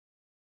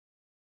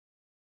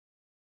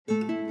Good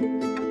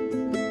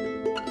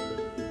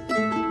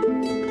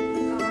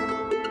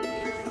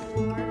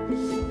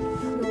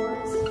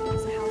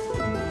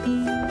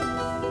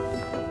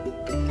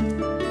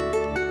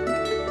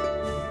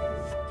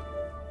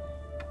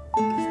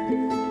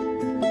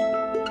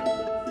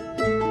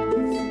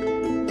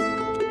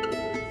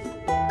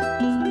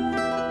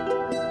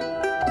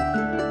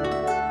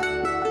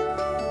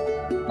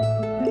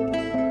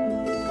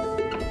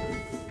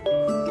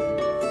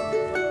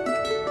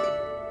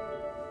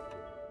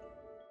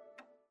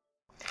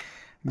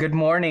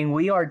morning.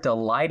 We are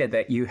delighted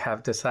that you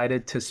have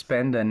decided to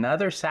spend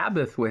another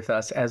Sabbath with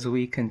us as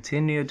we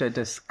continue to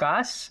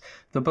discuss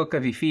the book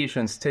of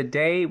Ephesians.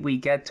 Today, we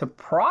get to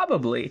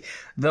probably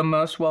the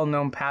most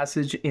well-known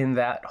passage in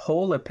that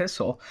whole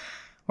epistle.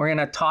 We're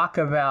going to talk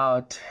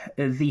about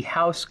the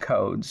house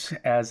codes,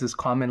 as is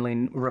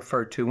commonly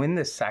referred to in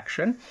this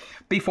section.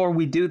 Before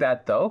we do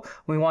that, though,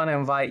 we want to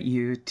invite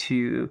you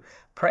to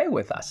pray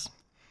with us.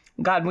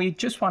 God, we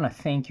just want to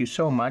thank you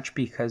so much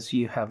because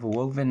you have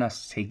woven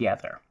us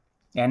together.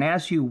 And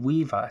as you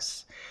weave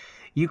us,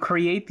 you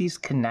create these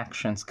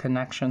connections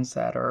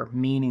that are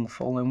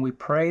meaningful. And we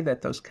pray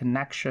that those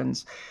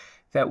connections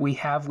that we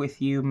have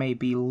with you may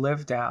be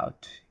lived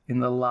out in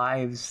the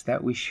lives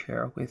that we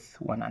share with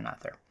one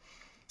another.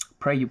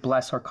 Pray you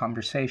bless our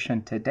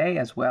conversation today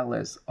as well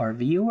as our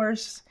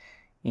viewers.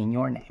 In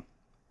your name,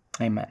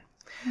 amen.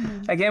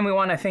 Again, we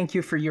want to thank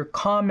you for your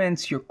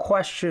comments, your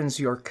questions,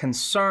 your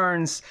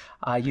concerns.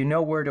 You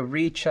know where to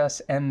reach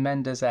us,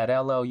 Mendez at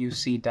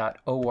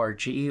louc.org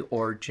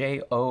or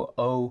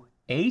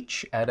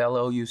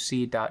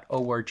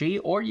JOOH@louc.org,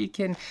 or you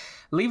can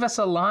leave us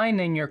a line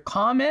in your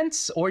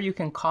comments, or you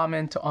can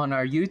comment on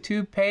our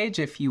YouTube page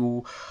if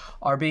you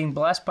are being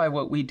blessed by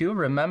what we do.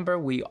 Remember,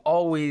 we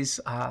always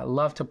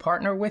love to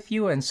partner with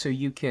you, and so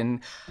you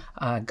can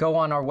go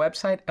on our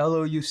website,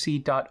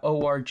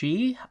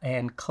 louc.org,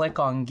 and click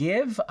on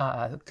Give.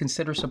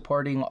 Consider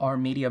supporting our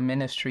media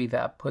ministry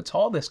that puts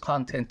all this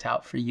content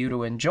out for you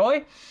to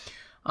enjoy.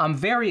 I'm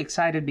very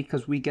excited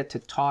because we get to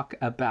talk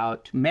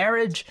about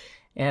marriage,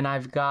 and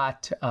I've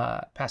got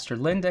Pastor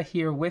Linda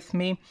here with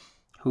me,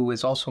 who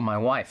is also my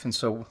wife. And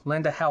so,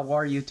 Linda, how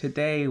are you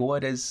today?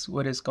 What is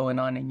going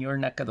on in your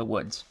neck of the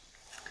woods?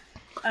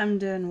 I'm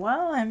doing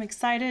well. I'm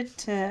excited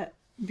to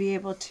be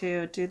able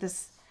to do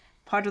this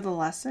part of the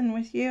lesson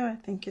with you. I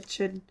think it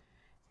should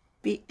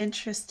be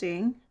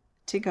interesting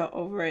to go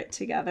over it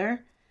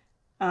together.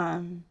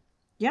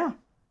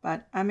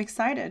 But I'm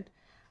excited.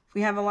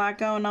 We have a lot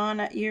going on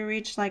at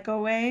UReach, like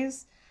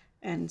always.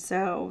 And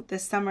so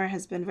this summer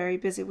has been very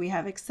busy. We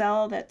have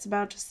Excel that's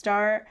about to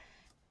start.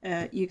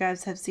 You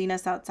guys have seen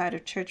us outside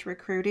of church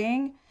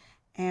recruiting.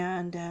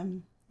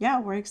 And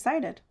we're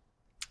excited.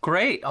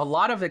 Great. A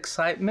lot of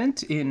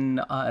excitement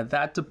in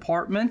that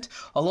department.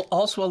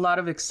 Also a lot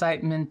of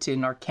excitement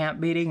in our camp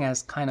meeting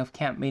as kind of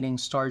camp meeting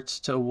starts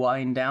to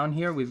wind down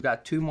here. We've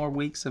got 2 more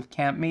weeks of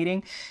camp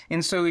meeting.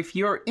 And so if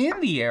you're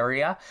in the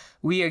area,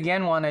 we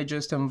again want to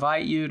just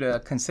invite you to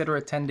consider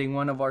attending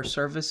one of our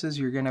services.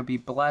 You're going to be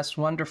blessed.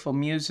 Wonderful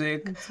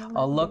music,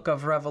 a look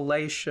of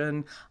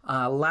Revelation.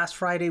 Last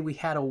Friday, we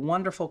had a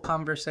wonderful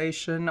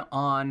conversation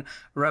on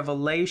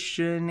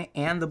Revelation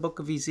and the book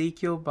of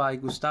Ezekiel by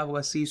Gustavo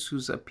Assis,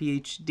 who's a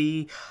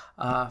PhD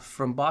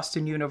from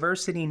Boston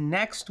University.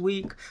 Next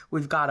week,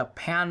 we've got a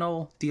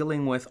panel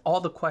dealing with all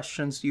the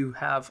questions you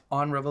have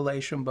on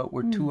Revelation, but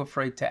we're too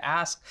afraid to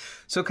ask.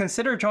 So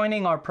consider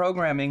joining our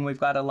programming. We've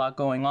got a lot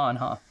going on,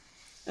 huh?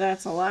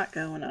 That's a lot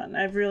going on.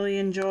 I've really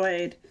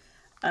enjoyed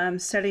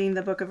studying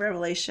the book of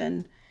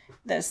Revelation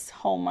this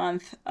whole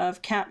month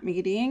of camp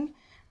meeting.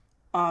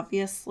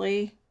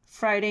 Obviously,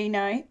 Friday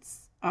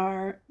nights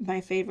are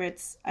my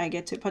favorites. I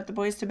get to put the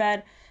boys to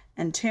bed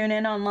and tune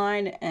in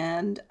online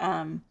and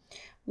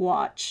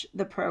watch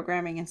the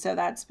programming. And so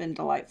that's been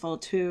delightful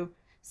to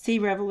see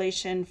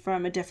Revelation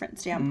from a different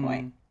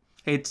standpoint.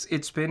 It's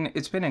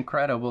been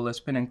incredible. It's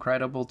been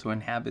incredible to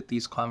inhabit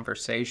these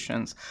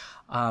conversations.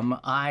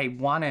 I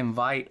want to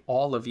invite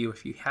all of you,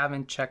 if you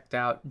haven't checked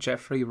out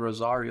Jeffrey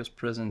Rosario's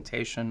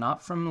presentation,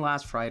 not from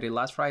last Friday.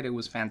 Last Friday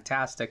was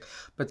fantastic,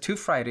 but 2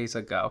 Fridays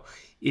ago,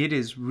 it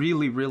is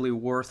really, really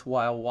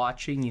worthwhile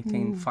watching. You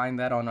can find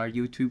that on our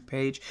YouTube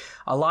page.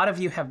 A lot of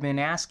you have been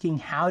asking,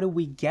 how do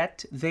we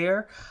get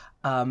there?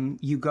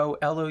 You go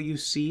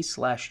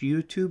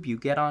LOUC/YouTube, you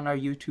get on our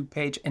YouTube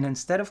page, and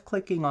instead of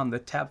clicking on the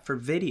tab for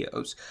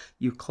videos,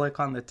 you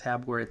click on the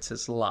tab where it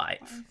says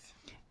live,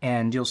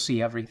 and you'll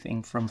see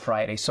everything from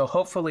Friday. So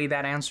hopefully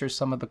that answers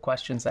some of the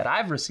questions that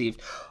I've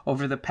received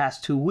over the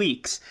past 2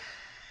 weeks.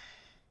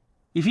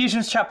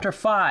 Ephesians chapter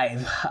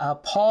 5,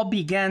 Paul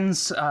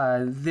begins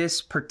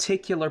this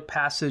particular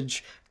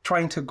passage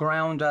trying to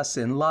ground us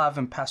in love,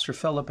 and Pastor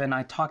Philip and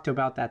I talked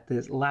about that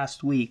this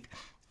last week.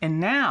 And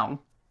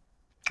now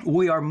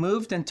we are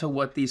moved into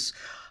what these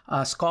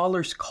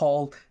scholars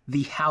call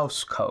the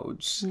house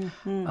codes.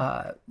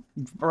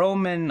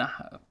 Roman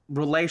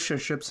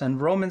relationships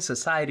and Roman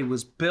society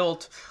was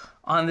built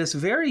on this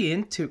very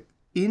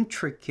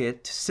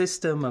intricate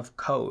system of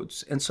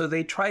codes. And so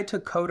they tried to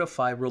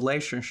codify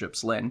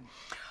relationships, Lynn.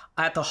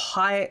 At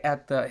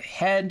the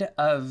head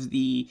of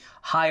the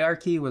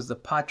hierarchy was the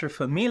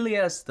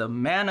paterfamilias, the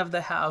man of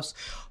the house,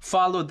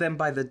 followed then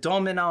by the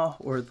domina,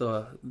 or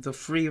the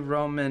free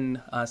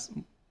Roman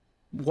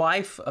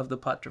wife of the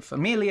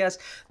paterfamilias,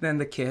 then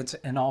the kids,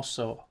 and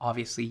also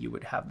obviously you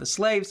would have the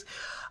slaves.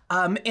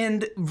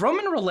 And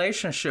Roman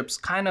relationships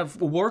kind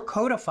of were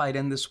codified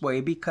in this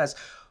way because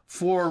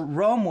for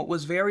Rome, what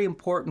was very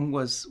important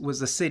was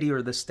the city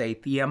or the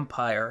state, the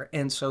empire.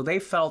 And so they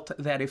felt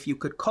that if you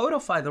could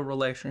codify the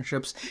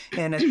relationships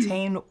and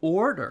attain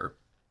order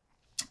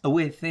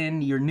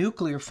within your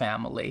nuclear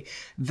family,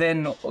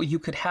 then you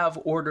could have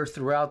order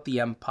throughout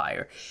the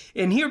empire.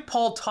 And here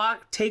Paul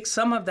takes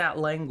some of that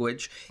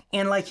language,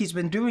 and like he's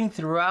been doing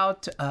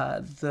throughout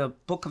the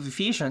book of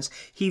Ephesians,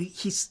 he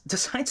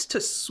decides to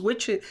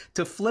switch it,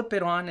 to flip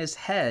it on his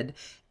head,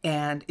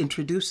 and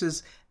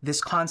introduces this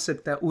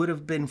concept that would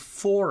have been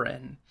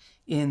foreign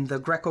in the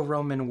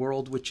Greco-Roman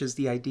world, which is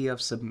the idea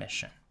of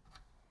submission.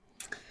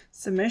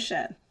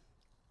 Submission.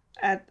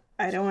 I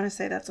don't want to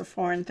say that's a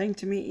foreign thing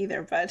to me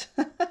either, but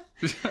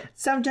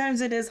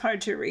sometimes it is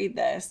hard to read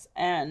this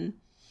and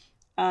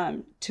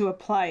to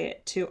apply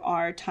it to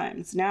our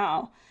times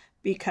now,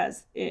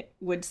 because it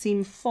would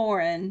seem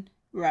foreign,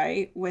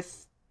 right,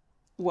 with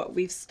what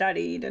we've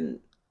studied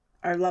and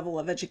our level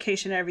of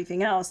education and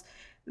everything else,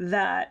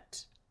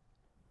 that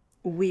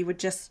we would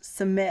just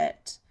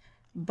submit.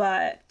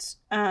 But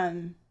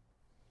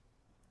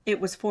it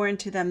was foreign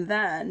to them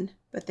then,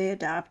 but they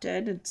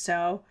adapted. And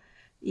so,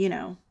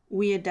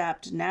 we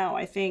adapt now.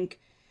 I think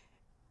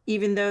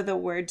even though the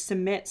word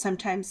submit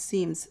sometimes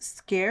seems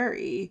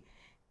scary,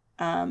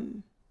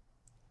 when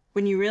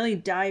you really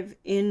dive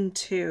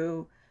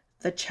into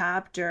the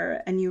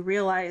chapter and you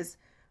realize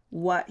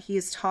what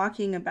he's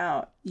talking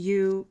about,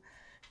 you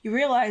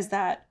realize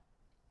that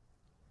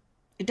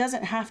it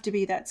doesn't have to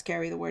be that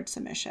scary, the word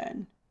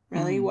submission.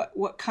 Really,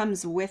 what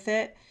comes with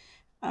it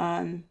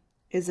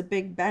is a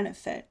big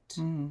benefit.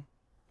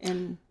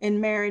 In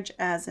marriage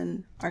as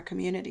in our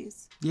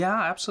communities.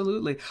 Yeah,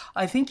 absolutely.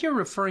 I think you're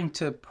referring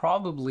to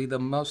probably the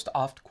most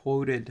oft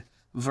quoted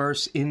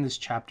verse in this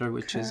chapter,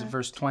 which is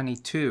verse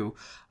 22.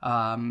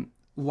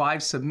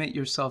 Wives, submit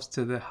yourselves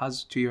to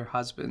your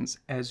husbands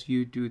as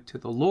you do to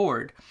the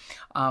Lord.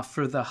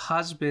 For the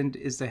husband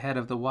is the head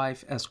of the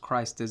wife, as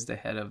Christ is the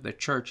head of the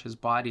church, his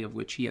body, of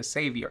which he is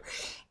Savior.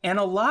 And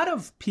a lot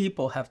of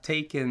people have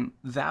taken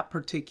that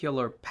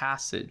particular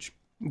passage,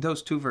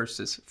 those two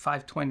verses,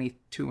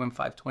 522 and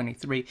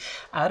 523,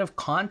 out of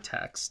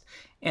context,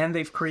 and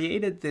they've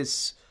created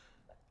this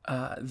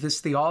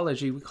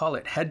theology. We call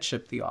it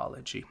headship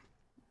theology.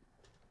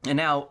 And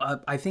now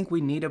I think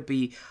we need to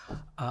be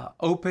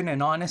open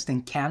and honest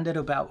and candid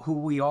about who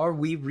we are.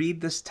 We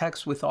read this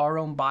text with our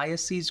own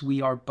biases.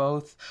 We are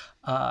both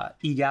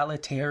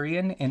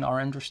egalitarian in our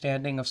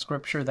understanding of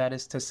Scripture. That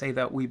is to say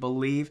that we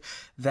believe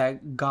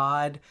that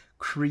God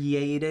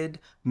created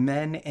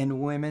men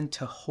and women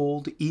to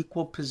hold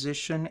equal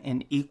position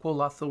and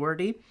equal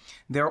authority.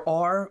 There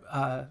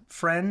are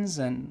friends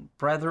and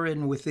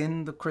brethren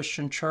within the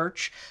Christian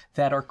church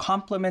that are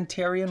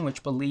complementarian,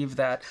 which believe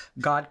that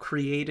God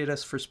created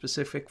us for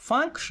specific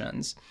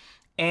functions.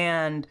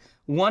 And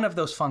one of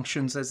those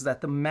functions is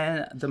that the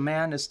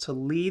man is to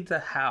lead the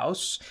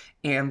house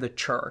and the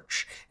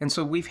church. And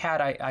so we've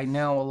had, I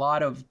know, a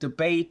lot of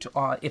debate,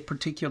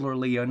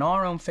 particularly in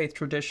our own faith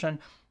tradition,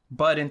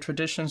 but in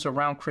traditions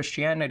around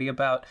Christianity,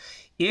 about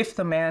if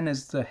the man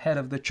is the head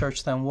of the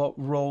church, then what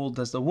role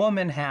does the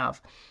woman have?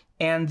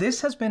 And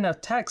this has been a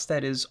text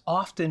that is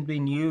often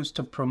being used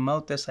to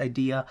promote this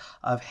idea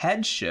of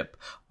headship,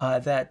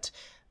 that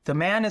the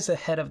man is the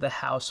head of the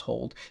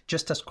household,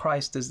 just as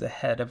Christ is the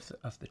head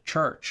of the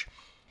church.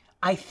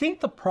 I think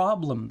the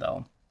problem,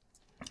 though,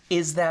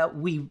 is that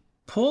we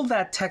pull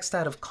that text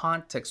out of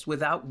context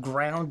without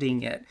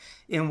grounding it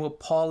in what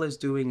Paul is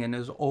doing in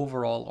his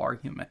overall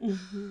argument.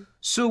 Mm-hmm.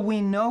 So we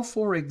know,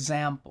 for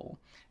example,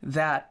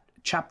 that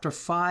chapter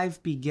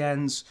 5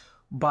 begins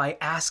by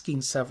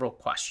asking several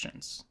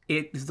questions.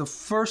 The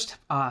first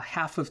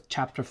half of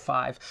chapter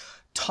 5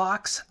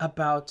 talks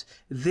about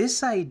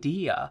this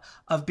idea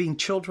of being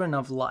children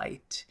of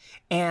light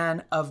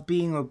and of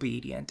being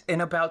obedient,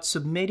 and about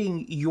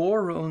submitting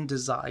your own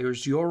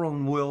desires, your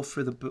own will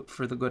for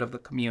the good of the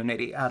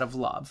community out of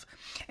love.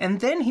 And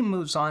then he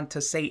moves on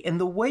to say, and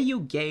the way you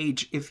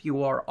gauge if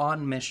you are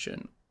on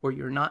mission or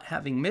you're not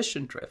having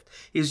mission drift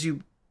is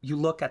you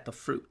look at the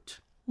fruit.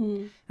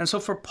 Mm. And so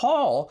for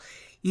Paul,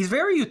 he's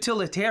very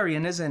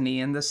utilitarian, isn't he,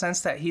 in the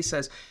sense that he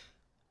says,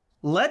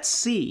 let's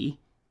see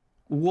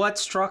what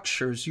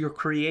structures you're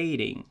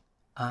creating.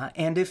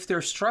 And if there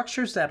are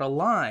structures that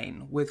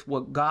align with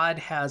what God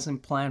has in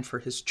plan for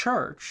his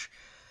church,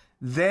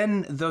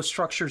 then those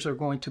structures are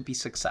going to be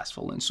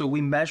successful. And so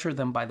we measure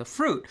them by the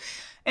fruit.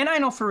 And I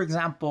know, for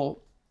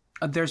example,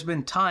 there's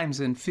been times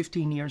in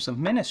 15 years of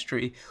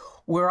ministry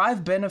where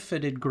I've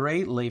benefited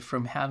greatly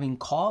from having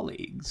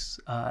colleagues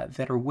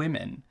that are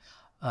women,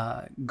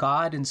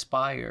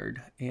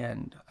 God-inspired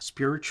and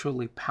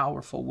spiritually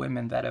powerful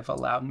women that have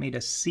allowed me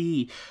to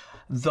see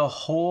the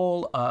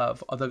whole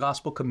of the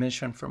Gospel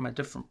Commission from a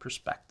different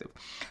perspective.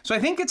 So I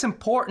think it's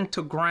important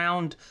to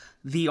ground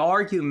the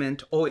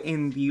argument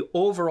in the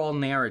overall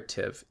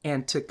narrative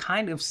and to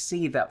kind of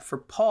see that for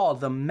Paul,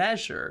 the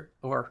measure,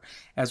 or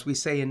as we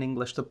say in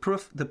English, the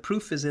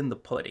proof is in the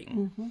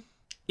pudding. Mm-hmm.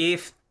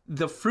 If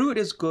the fruit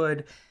is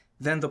good,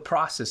 then the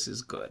process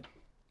is good.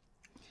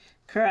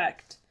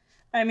 Correct.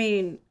 I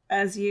mean,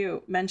 as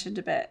you mentioned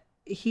a bit,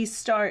 he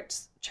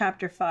starts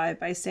chapter 5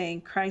 by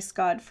saying, Christ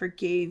God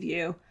forgave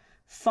you.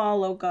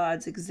 Follow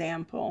God's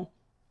example,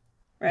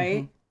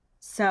 right? Mm-hmm.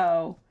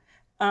 So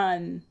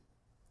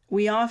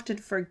we often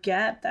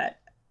forget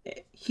that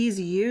he's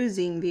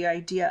using the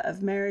idea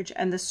of marriage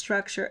and the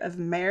structure of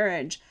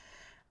marriage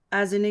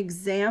as an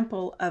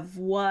example of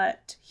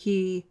what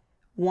he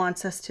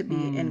wants us to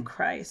be in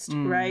Christ,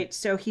 right?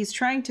 So he's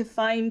trying to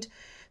find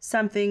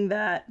something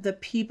that the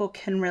people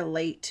can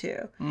relate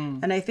to.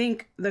 And I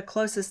think the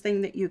closest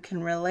thing that you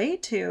can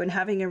relate to in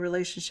having a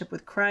relationship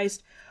with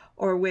Christ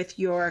or with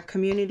your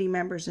community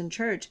members in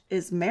church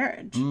is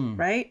marriage,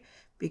 right?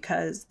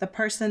 Because the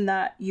person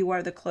that you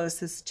are the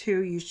closest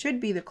to, you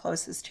should be the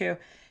closest to,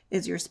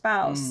 is your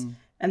spouse.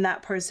 And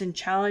that person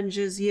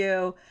challenges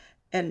you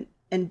in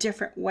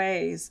different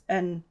ways.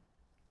 And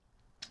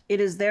it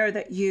is there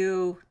that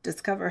you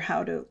discover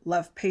how to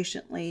love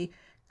patiently,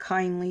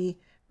 kindly,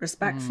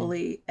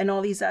 respectfully, and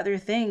all these other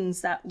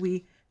things that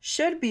we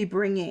should be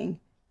bringing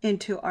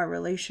into our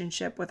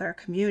relationship with our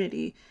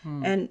community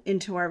and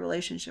into our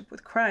relationship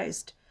with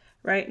Christ,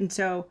 right? And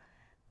so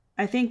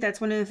I think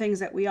that's one of the things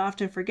that we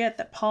often forget,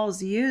 that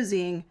Paul's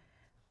using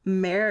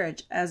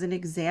marriage as an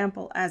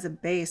example, as a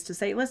base to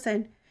say,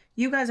 listen,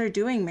 you guys are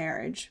doing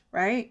marriage,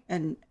 right?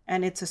 And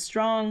it's a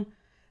strong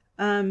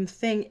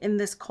thing in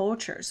this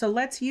culture. So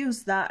let's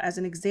use that as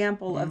an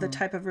example of the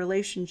type of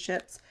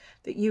relationships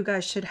that you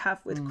guys should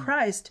have with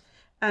Christ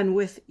and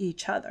with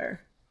each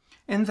other.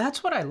 And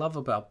that's what I love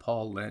about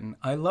Paul, Lynn.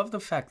 I love the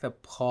fact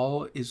that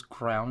Paul is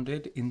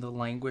grounded in the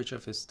language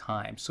of his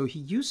time. So he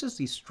uses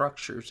these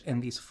structures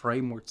and these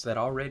frameworks that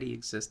already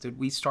existed.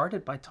 We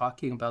started by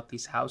talking about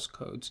these house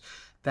codes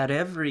that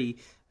every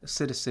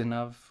citizen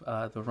of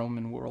the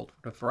Roman world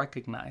would have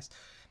recognized.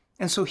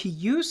 And so he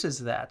uses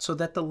that so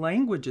that the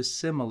language is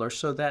similar,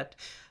 so that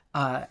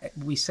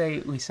we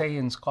say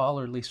in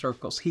scholarly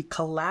circles, he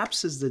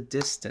collapses the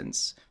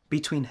distance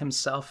between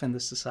himself and the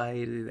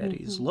society that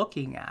he's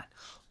looking at.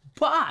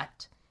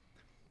 But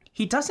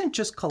he doesn't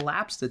just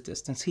collapse the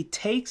distance. He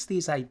takes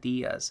these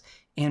ideas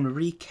and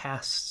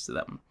recasts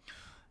them.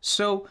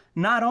 So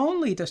not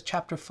only does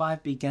chapter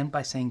 5 begin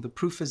by saying the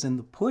proof is in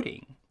the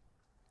pudding,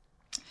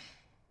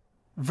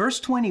 verse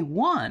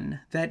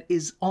 21, that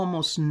is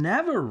almost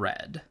never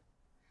read,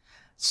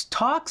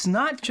 talks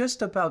not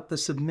just about the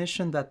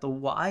submission that the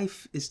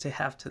wife is to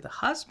have to the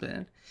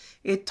husband.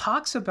 It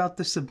talks about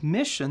the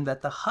submission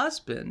that the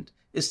husband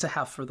is to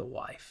have for the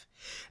wife.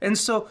 And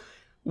so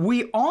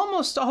we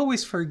almost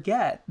always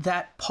forget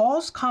that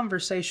Paul's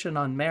conversation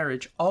on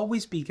marriage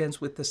always begins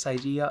with this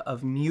idea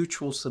of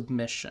mutual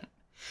submission.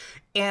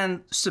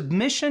 And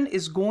submission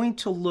is going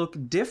to look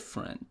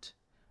different,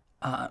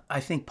 I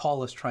think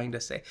Paul is trying to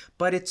say.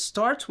 But it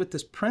starts with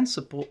this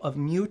principle of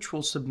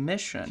mutual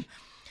submission.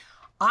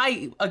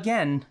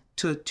 Again,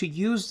 to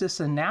use this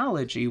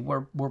analogy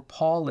where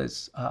Paul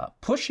is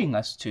pushing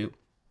us to,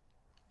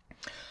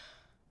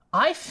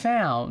 I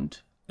found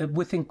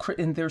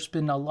and there's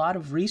been a lot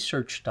of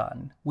research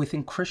done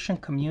within Christian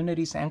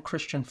communities and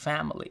Christian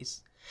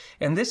families.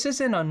 And this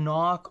isn't a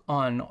knock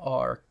on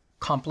our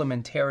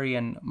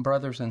complementarian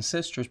brothers and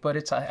sisters, but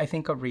it's, I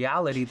think, a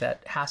reality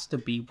that has to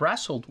be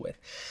wrestled with.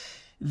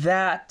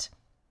 That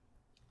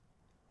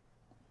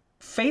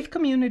faith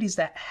communities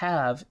that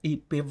have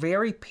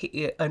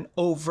an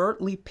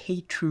overtly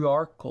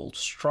patriarchal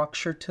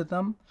structure to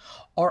them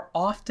are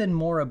often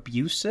more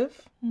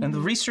abusive. And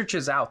the research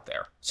is out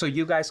there. So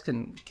you guys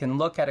can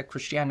look at a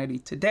Christianity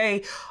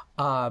Today.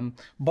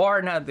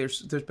 Barna,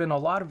 there's been a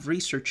lot of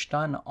research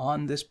done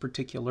on this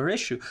particular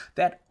issue,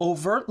 that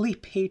overtly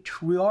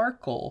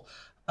patriarchal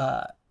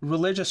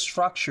religious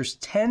structures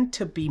tend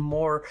to be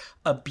more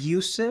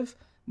abusive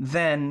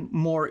than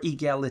more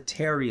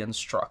egalitarian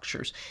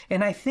structures.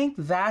 And I think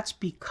that's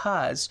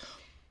because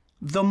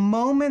the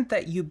moment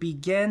that you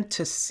begin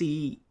to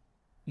see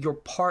your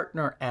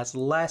partner as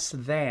less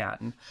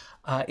than,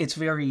 it's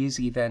very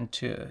easy then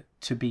to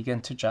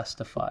begin to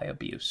justify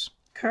abuse.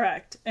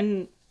 Correct.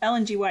 And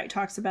Ellen G. White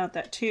talks about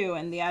that too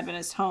in The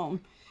Adventist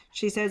Home.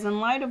 She says, in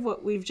light of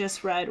what we've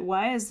just read,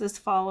 why is this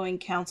following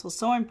counsel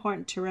so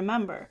important to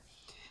remember?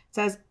 It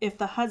says, if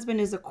the husband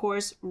is a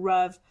coarse,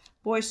 rough,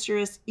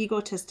 boisterous,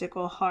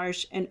 egotistical,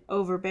 harsh, and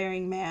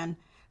overbearing man,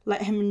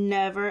 let him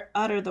never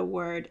utter the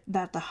word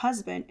that the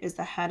husband is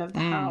the head of the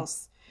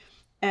house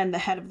and the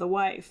head of the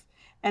wife,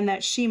 and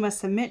that she must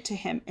submit to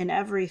him in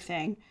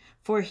everything,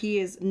 for he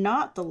is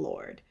not the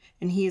Lord,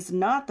 and he is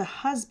not the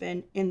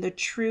husband in the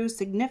true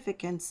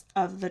significance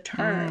of the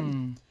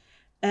term.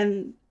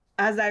 And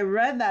as I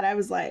read that, I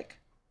was like,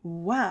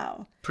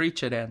 wow.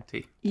 Preach it,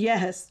 Auntie.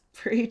 Yes,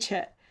 preach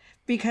it.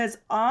 Because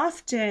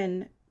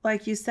often,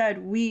 like you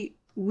said, we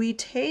we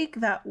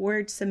take that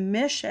word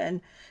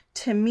submission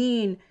to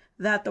mean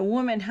that the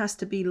woman has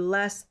to be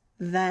less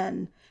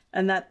than,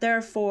 and that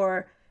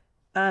therefore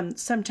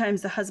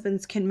sometimes the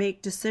husbands can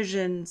make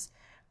decisions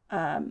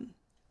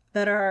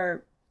that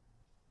are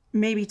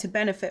maybe to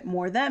benefit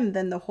more them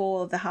than the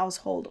whole of the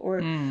household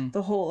or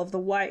the whole of the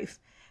wife.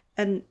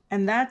 And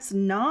that's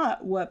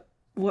not what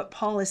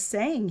Paul is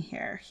saying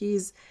here.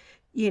 He's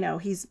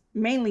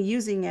mainly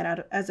using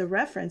it as a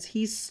reference.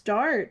 He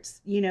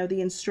starts,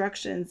 the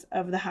instructions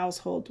of the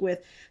household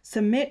with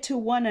submit to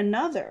one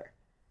another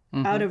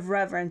out of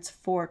reverence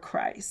for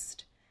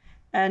Christ.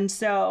 And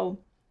so,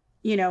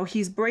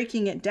 he's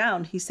breaking it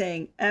down. He's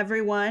saying,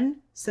 everyone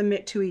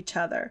submit to each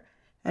other.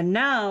 And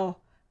now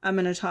I'm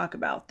going to talk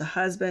about the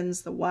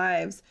husbands, the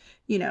wives,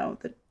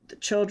 the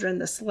children,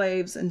 the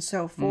slaves, and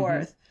so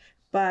forth.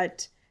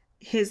 But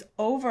his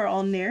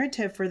overall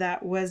narrative for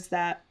that was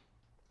that,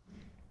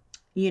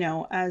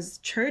 as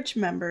church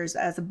members,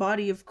 as a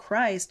body of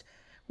Christ,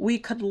 we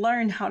could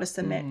learn how to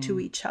submit to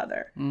each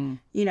other.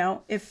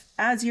 If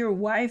as your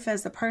wife,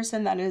 as the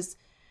person that is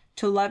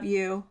to love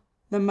you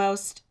the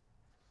most,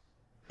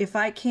 if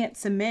I can't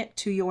submit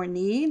to your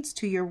needs,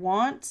 to your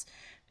wants,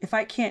 if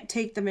I can't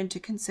take them into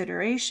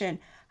consideration,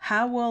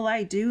 how will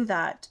I do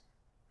that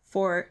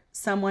for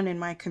someone in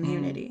my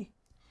community?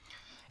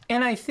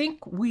 And I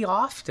think we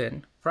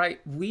often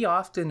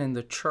in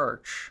the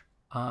church,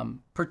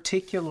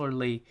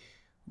 particularly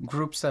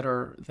groups that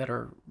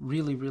are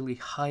really, really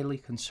highly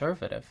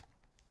conservative,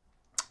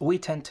 we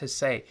tend to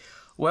say,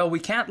 well, we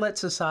can't let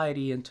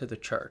society into the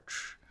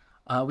church.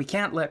 We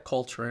can't let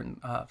culture in.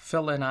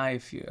 Phil and I,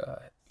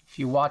 if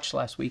you watched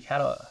last week,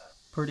 had a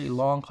pretty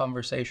long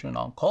conversation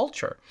on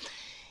culture.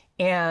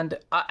 And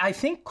I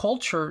think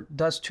culture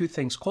does two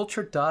things.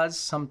 Culture does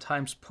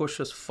sometimes push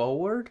us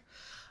forward,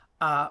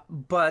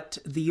 but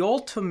the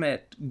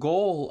ultimate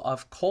goal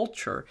of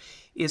culture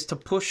is to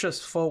push us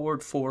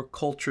forward for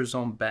culture's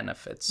own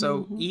benefit.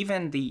 So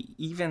even the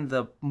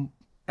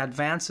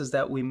advances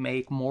that we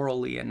make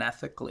morally and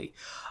ethically,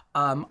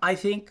 I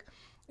think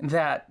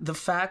that the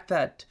fact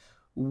that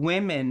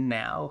women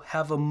now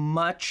have a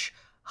much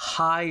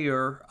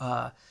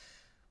higher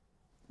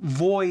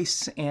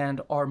voice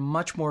and are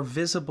much more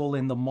visible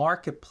in the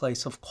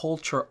marketplace of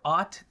culture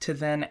ought to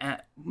then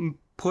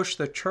push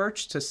the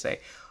church to say,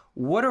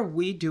 what are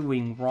we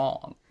doing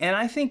wrong? And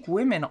I think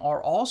women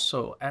are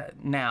also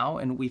now,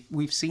 and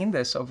we've seen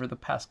this over the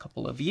past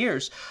couple of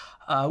years,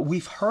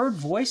 we've heard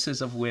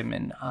voices of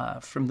women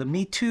from the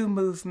Me Too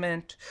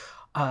movement,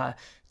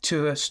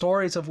 to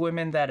stories of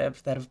women that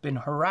have been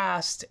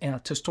harassed,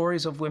 and to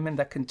stories of women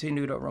that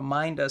continue to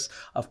remind us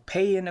of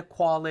pay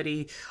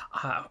inequality,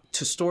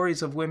 to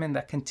stories of women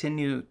that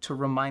continue to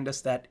remind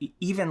us that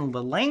even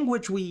the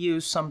language we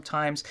use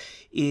sometimes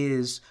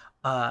is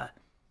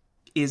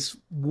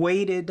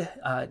weighted,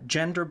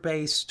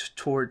 gender-based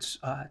towards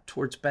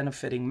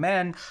benefiting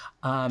men.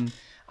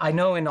 I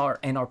know in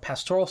our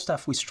pastoral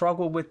stuff we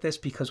struggle with this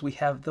because we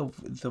have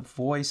the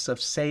voice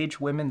of sage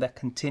women that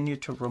continue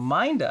to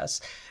remind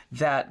us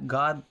that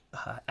God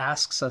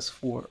asks us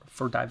for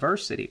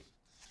diversity.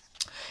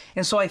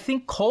 And so I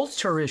think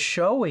culture is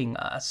showing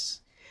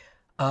us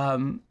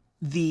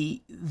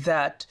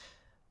that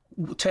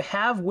to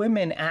have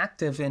women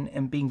active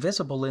and being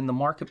visible in the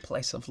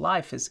marketplace of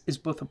life is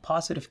both a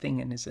positive thing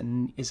and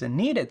is a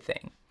needed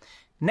thing.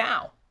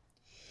 Now,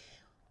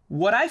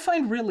 what I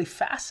find really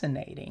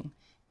fascinating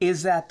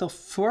is that the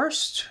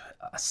first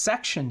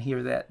section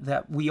here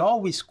that we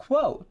always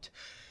quote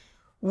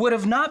would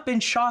have not been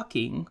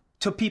shocking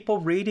to people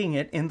reading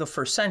it in the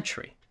first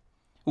century.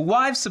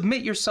 Wives,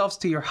 submit yourselves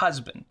to your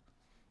husband.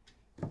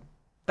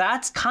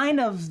 That's kind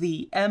of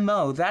the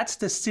MO. That's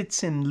the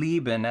Sitzen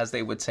Leben, as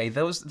they would say.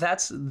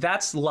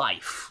 That's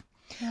life.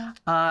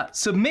 Yeah.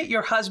 Submit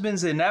your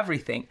husbands in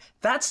everything.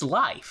 That's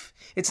life.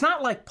 It's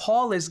not like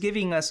Paul is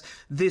giving us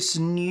this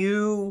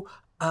new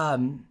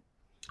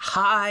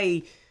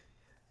high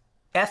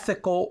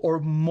ethical or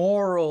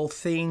moral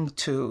thing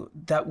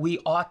that we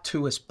ought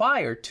to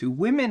aspire to.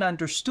 Women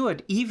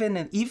understood,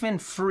 even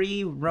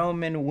free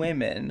Roman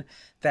women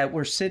that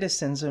were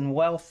citizens and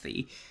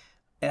wealthy,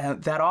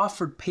 that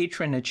offered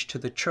patronage to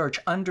the church,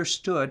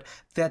 understood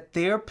that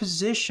their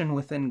position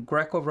within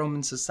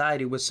Greco-Roman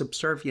society was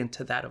subservient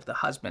to that of the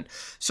husband.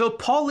 So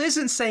Paul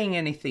isn't saying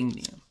anything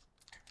new.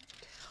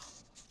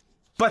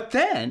 But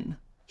then,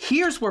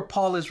 here's where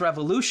Paul is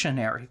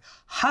revolutionary.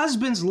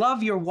 Husbands,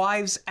 love your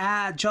wives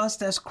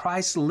just as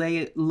Christ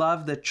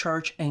loved the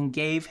church and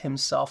gave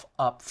himself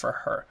up for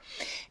her.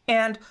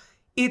 And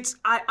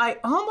I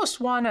almost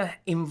want to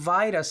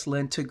invite us,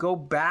 Lynn, to go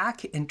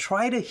back and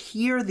try to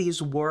hear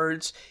these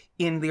words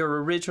in their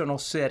original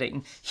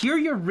setting. Here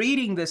you're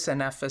reading this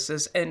in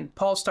Ephesus, and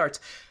Paul starts,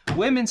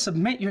 women,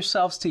 submit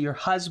yourselves to your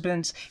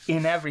husbands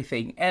in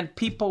everything. And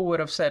people would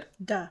have said,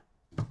 duh.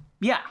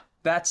 Yeah,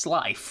 that's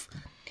life.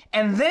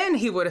 And then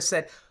he would have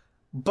said,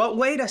 but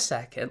wait a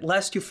second,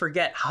 lest you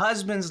forget,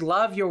 husbands,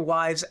 love your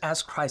wives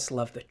as Christ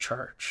loved the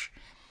church.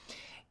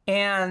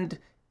 And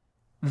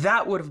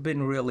that would have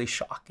been really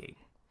shocking,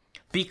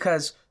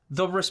 because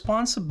the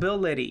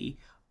responsibility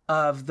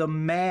of the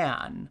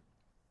man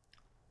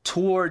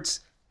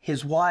towards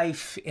his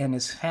wife and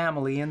his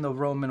family in the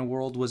Roman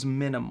world was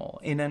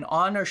minimal. In an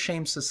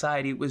honor-shame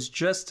society, it was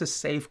just to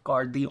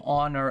safeguard the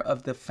honor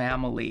of the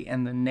family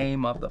and the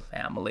name of the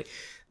family.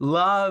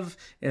 Love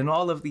and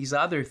all of these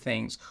other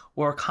things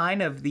were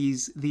kind of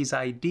these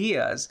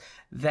ideas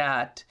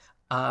that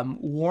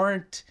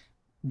weren't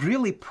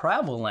really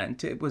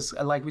prevalent. It was,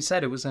 like we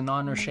said, it was an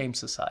honor-shame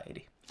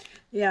society.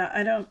 Yeah,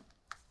 I don't...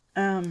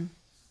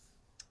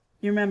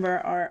 you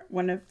remember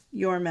one of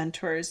your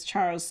mentors,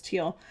 Charles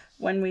Steele,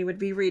 when we would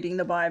be reading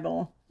the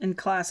Bible in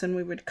class and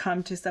we would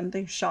come to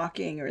something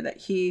shocking or that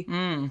he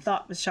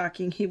thought was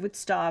shocking, he would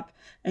stop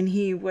and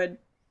he would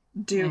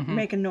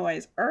make a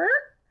noise.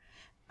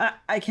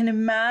 I can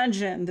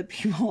imagine the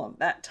people of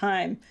that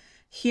time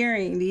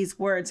hearing these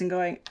words and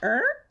going,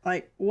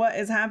 like, what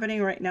is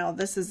happening right now?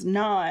 This is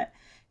not,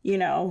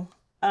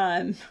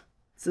 this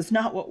is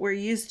not what we're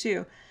used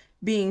to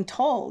being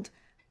told,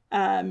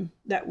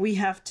 that we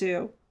have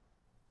to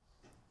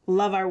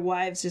love our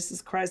wives just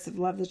as Christ has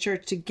loved the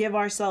church, to give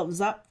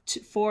ourselves up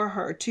for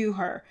her, to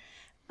her.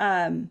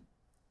 I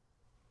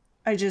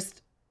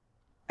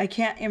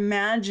can't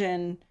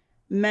imagine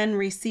men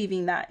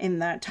receiving that in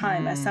that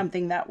time as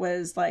something that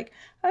was like,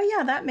 oh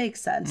yeah, that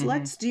makes sense.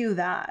 Let's do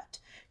that.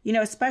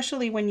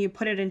 Especially when you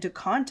put it into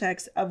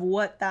context of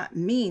what that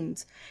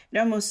means. It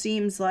almost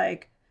seems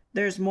like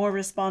there's more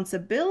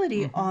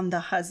responsibility on the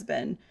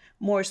husband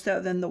more so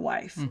than the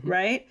wife,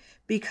 right?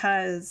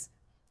 Because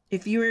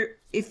if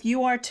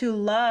you are to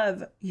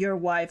love your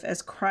wife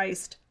as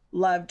Christ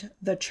loved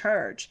the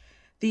church,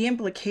 the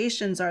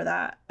implications of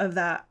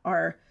that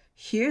are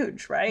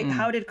huge, right?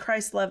 How did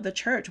Christ love the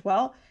church?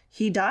 Well,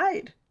 he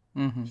died.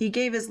 He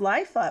gave his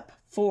life up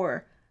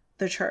for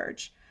the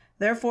church.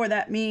 Therefore,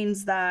 that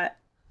means that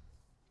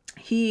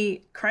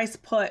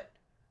Christ put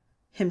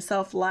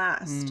himself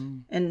last.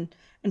 And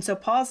so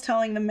Paul's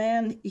telling the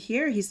man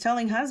here, he's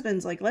telling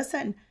husbands, like,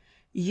 listen,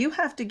 you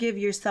have to give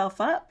yourself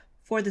up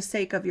for the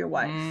sake of your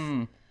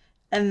wife.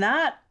 And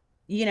that,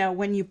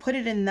 when you put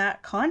it in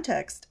that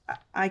context,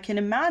 I can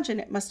imagine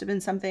it must have been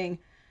something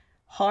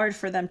hard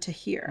for them to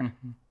hear.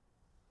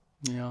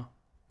 Yeah.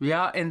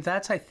 Yeah, and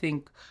that's, I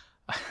think,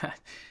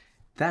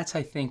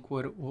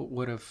 what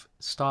would have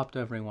stopped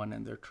everyone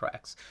in their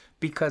tracks.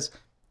 Because,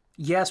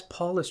 yes,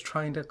 Paul is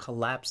trying to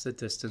collapse the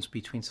distance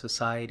between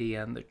society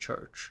and the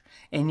church.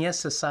 And yes,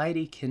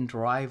 society can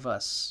drive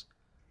us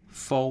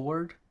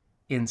forward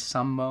in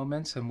some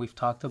moments, and we've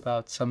talked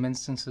about some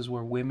instances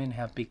where women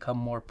have become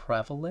more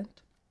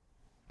prevalent.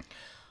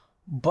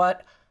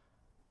 But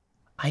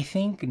I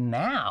think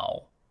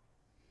now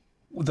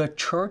the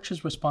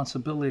church's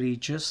responsibility,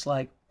 just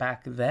like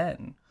back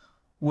then,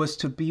 was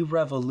to be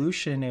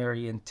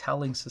revolutionary in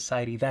telling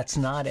society that's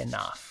not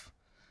enough.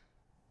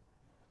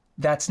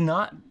 That's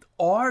not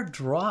our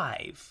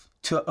drive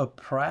to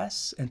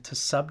oppress and to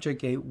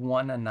subjugate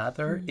one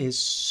another is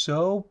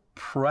so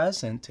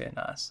present in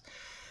us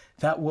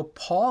that what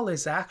Paul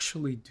is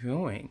actually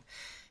doing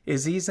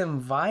is he's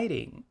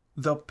inviting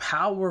the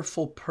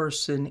powerful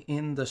person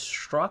in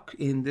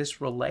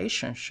this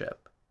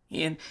relationship,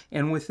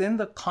 and within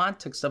the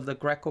context of the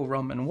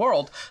Greco-Roman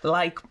world,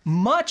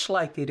 much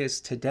like it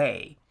is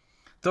today.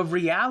 The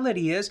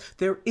reality is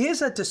there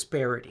is a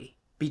disparity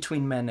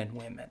between men and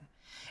women.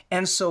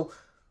 And so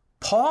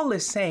Paul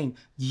is saying,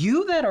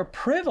 you that are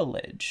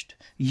privileged,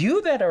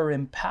 you that are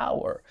in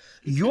power,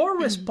 your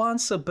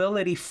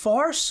responsibility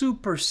far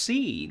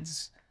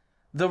supersedes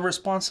the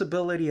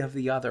responsibility of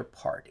the other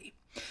party.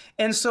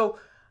 And so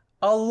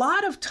a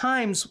lot of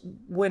times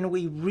when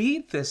we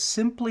read this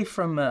simply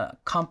from a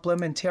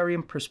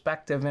complementarian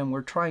perspective and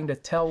we're trying to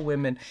tell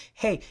women,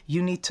 hey,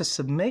 you need to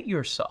submit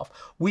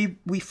yourself, we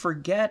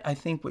forget, I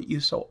think, what you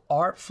so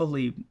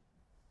artfully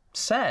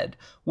said,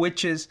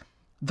 which is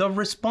the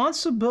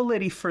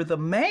responsibility for the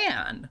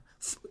man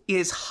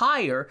is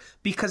higher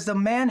because the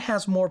man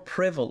has more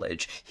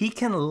privilege. He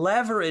can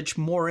leverage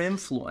more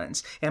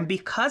influence. And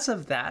because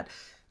of that,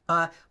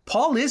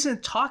 Paul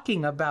isn't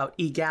talking about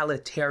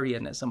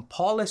egalitarianism.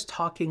 Paul is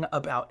talking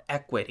about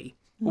equity,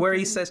 where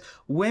he says,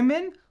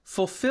 women,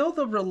 fulfill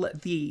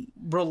the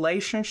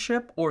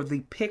relationship or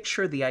the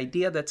picture, the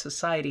idea that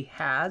society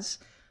has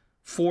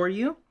for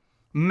you.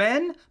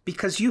 Men,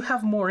 because you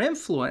have more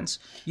influence,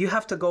 you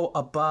have to go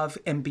above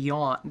and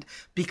beyond.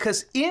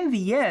 Because in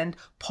the end,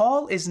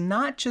 Paul is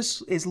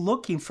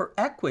looking for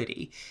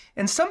equity.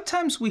 And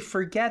sometimes we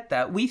forget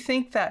that. We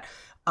think that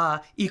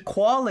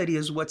equality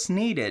is what's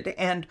needed.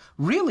 And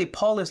really,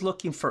 Paul is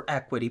looking for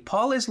equity.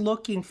 Paul is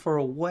looking for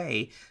a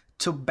way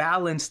to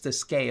balance the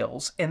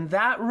scales. And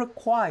that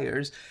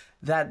requires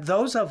that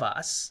those of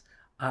us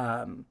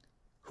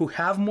who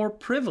have more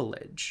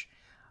privilege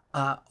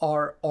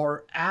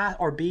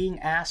are being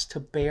asked to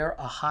bear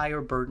a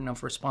higher burden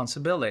of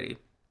responsibility.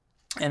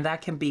 And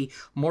that can be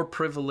more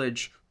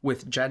privilege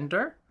with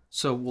gender.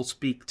 So we'll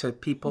speak to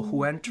people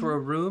who enter a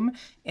room,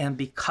 and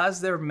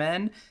because they're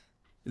men,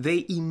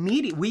 we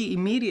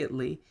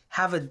immediately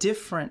have a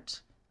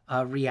different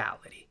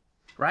reality,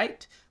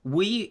 right?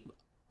 We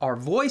our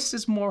voice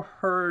is more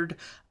heard.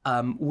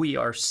 We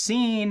are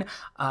seen.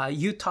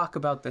 You talk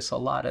about this a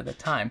lot of the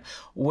time.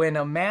 When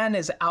a man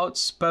is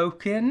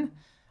outspoken,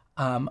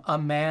 a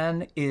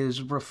man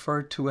is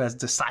referred to as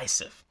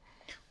decisive.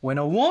 When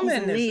a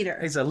woman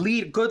is a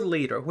good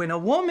leader, when a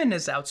woman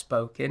is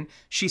outspoken,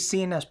 she's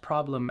seen as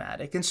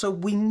problematic. And so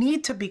we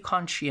need to be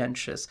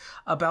conscientious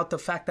about the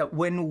fact that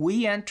when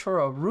we enter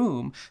a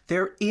room,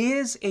 there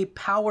is a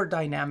power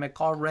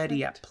dynamic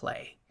already at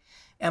play.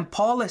 And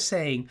Paul is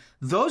saying,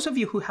 those of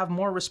you who have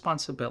more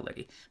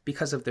responsibility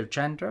because of their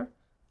gender,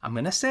 I'm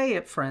going to say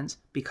it, friends,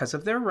 because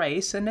of their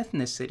race and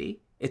ethnicity.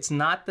 It's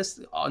not this,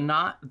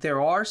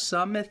 there are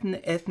some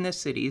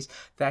ethnicities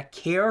that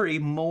carry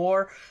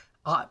more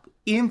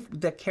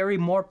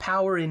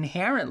power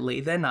inherently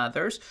than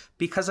others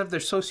because of their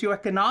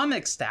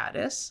socioeconomic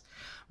status,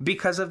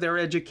 because of their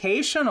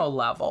educational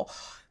level.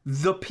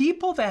 The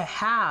people that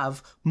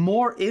have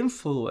more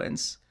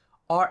influence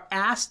are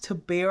asked to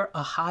bear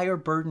a higher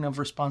burden of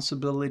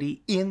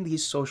responsibility in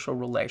these social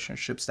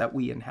relationships that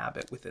we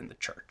inhabit within the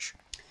church.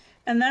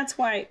 And that's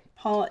why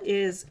Paul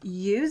is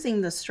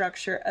using the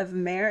structure of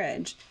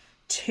marriage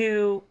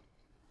to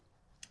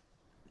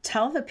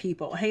tell the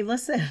people, hey,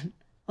 listen,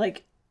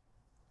 like,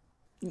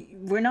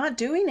 we're not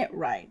doing it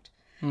right.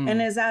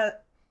 And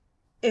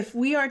if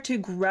we are to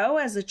grow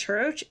as a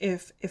church,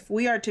 if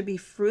we are to be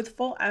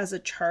fruitful as a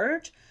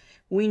church,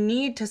 we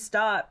need to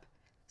stop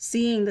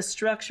seeing the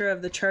structure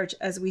of the church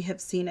as we have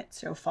seen it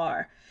so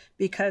far,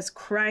 because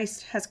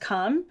Christ has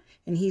come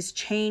and he's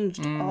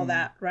changed all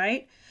that,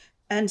 right?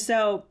 And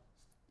so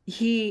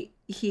he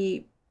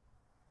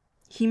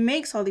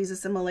makes all these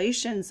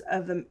assimilations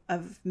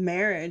of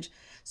marriage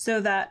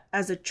so that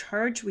as a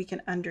church we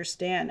can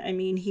understand. I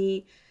mean,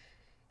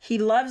 he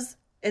loves,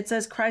 it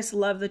says Christ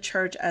loved the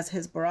church as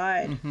his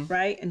bride,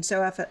 right? And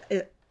so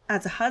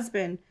as a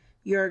husband,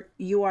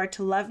 you are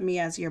to love me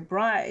as your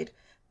bride.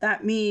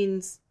 That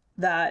means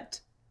that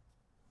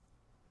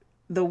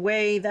the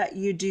way that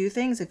you do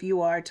things, if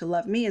you are to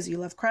love me as you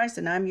love Christ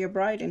and I'm your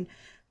bride, and,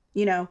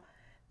 you know,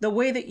 the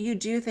way that you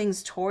do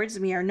things towards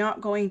me are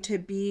not going to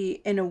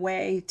be in a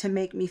way to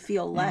make me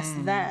feel less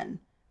than,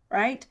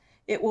 right?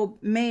 It will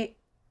make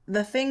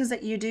the things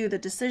that you do, the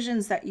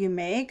decisions that you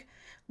make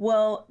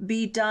will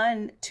be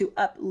done to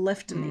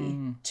uplift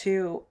me,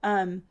 to,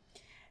 and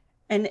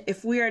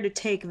if we are to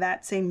take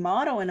that same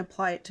model and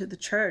apply it to the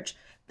church,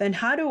 then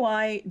how do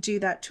I do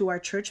that to our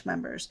church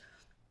members,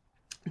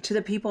 to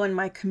the people in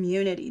my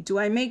community? Do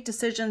I make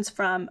decisions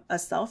from a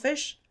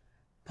selfish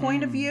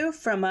point of view,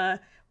 from a,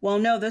 well,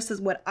 no, this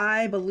is what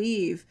I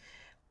believe?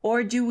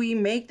 Or do we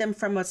make them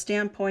from a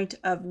standpoint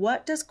of,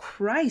 what does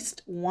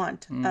Christ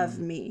want of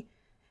me?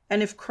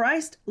 And if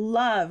Christ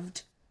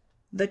loved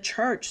the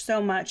church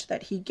so much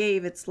that he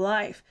gave its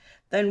life,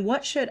 then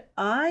what should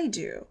I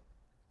do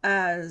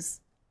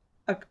as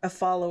a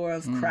follower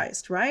of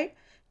Christ, right?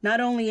 Not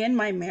only in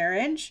my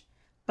marriage,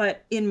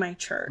 but in my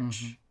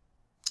church.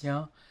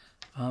 Yeah.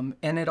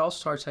 And it all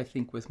starts, I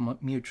think, with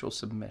mutual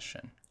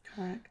submission.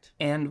 Correct.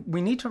 And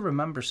we need to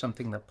remember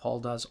something that Paul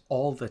does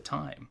all the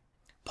time.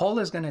 Paul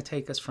is going to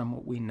take us from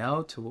what we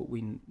know to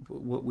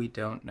what we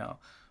don't know,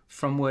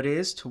 from what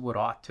is to what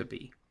ought to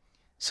be.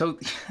 So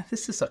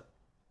this is a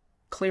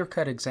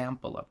clear-cut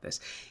example of this.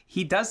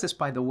 He does this,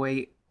 by the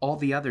way, all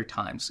the other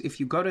times. If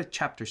you go to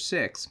chapter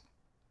 6,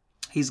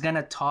 he's going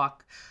to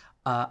talk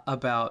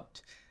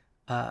about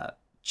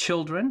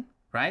children,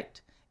 right?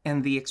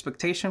 And the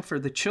expectation for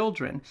the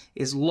children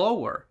is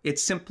lower.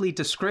 It's simply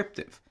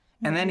descriptive.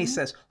 And then he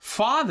says,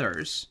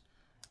 fathers,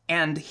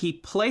 and he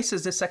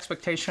places this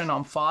expectation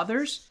on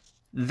fathers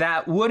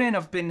that wouldn't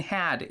have been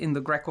had in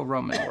the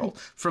Greco-Roman world.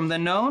 From the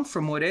known,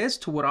 from what is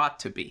to what ought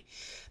to be.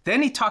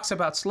 Then he talks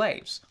about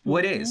slaves,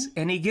 what is.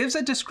 And he gives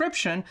a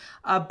description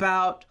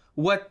about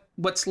what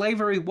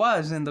slavery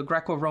was in the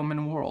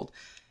Greco-Roman world.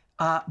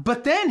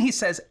 But then he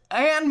says,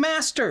 and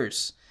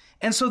masters.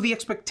 And so the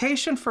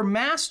expectation for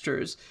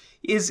masters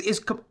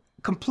is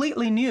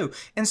completely new.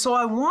 And so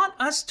I want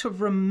us to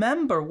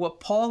remember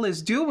what Paul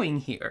is doing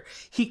here.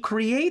 He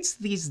creates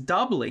these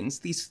doublings,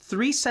 these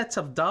 3 sets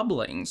of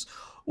doublings,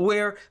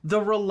 where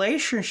the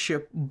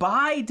relationship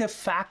by de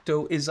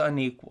facto is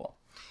unequal.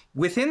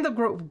 Within the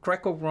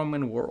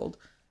Greco-Roman world,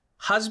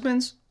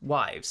 husbands,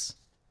 wives,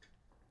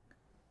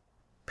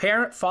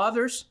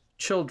 fathers,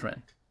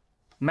 children,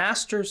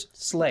 masters,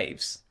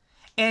 slaves.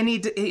 And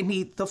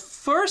the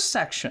first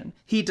section,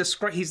 he's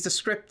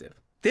descriptive.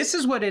 This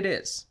is what it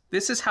is.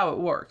 This is how it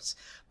works.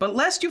 But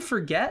lest you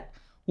forget,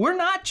 we're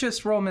not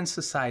just Roman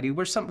society.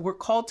 We're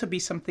called to be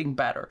something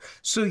better.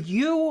 So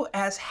you,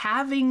 as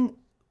having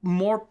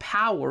more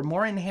power,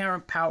 more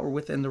inherent power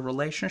within the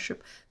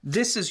relationship,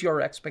 this is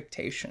your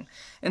expectation.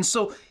 And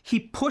so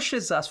he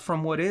pushes us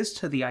from what is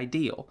to the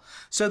ideal.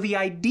 So the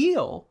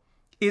ideal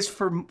is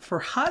for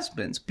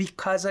husbands,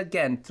 because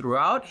again,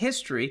 throughout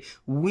history,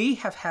 we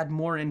have had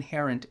more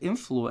inherent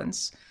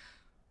influence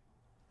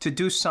to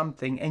do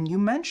something, and you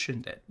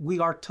mentioned it. We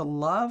are to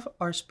love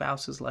our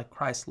spouses like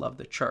Christ loved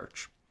the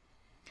church.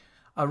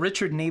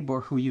 Richard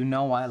Niebuhr, who you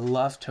know I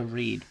love to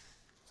read,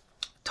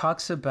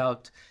 talks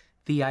about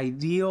the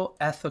ideal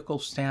ethical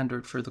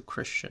standard for the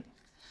Christian.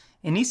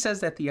 And he says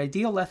that the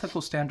ideal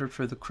ethical standard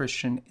for the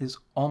Christian is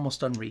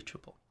almost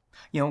unreachable.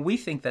 You know, we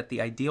think that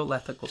the ideal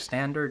ethical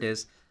standard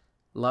is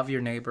love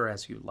your neighbor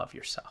as you love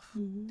yourself.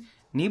 Mm-hmm.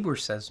 Niebuhr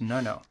says,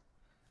 no.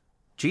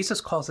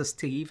 Jesus calls us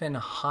to even a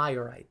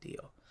higher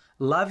ideal.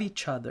 Love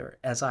each other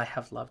as I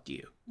have loved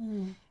you.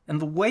 Mm.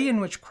 And the way in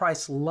which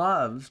Christ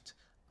loved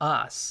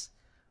us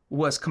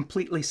was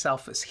completely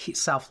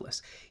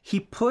selfless. He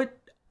put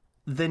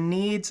the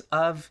needs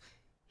of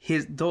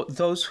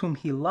those whom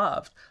he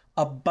loved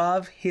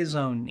above his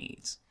own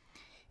needs.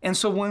 And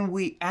so when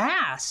we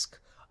ask,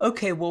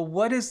 okay, well,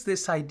 what is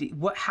this idea?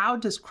 How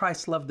does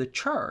Christ love the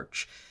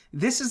church?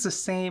 This is the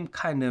same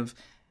kind of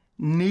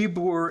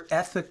Niebuhr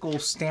ethical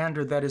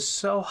standard that is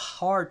so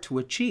hard to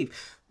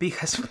achieve,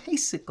 because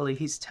basically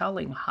he's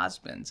telling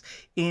husbands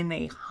in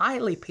a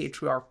highly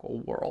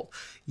patriarchal world,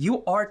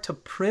 you are to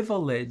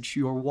privilege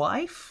your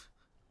wife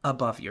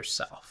above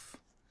yourself.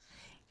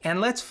 And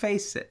let's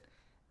face it,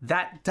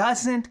 that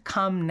didn't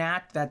come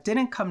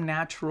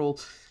natural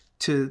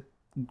to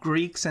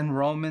Greeks and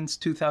Romans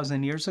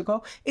 2,000 years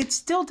ago. It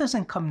still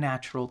doesn't come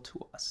natural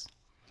to us.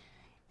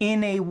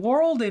 In a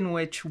world in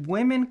which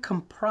women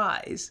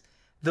comprise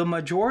the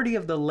majority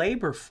of the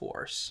labor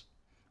force,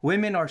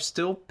 women are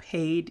still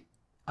paid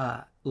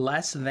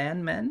less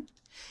than men.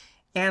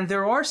 And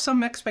there are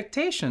some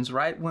expectations,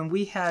 right? When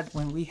we had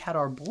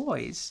our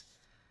boys,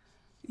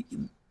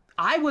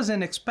 I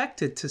wasn't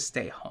expected to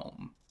stay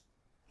home.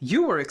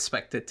 You were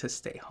expected to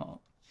stay home.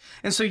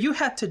 And so you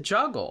had to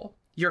juggle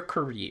your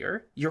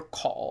career, your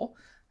call,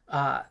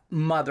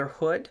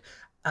 motherhood,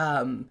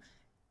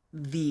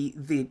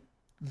 the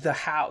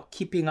house,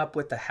 keeping up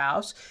with the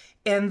house.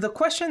 And the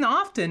question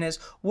often is,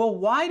 well,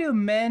 why do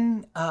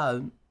men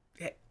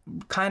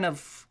kind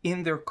of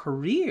in their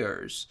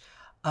careers,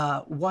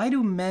 why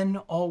do men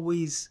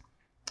always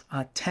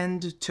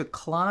tend to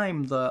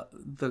climb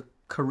the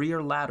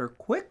career ladder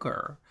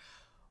quicker?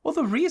 Well,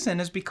 the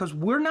reason is because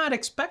we're not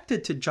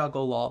expected to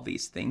juggle all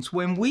these things.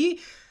 I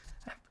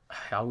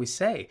always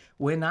say,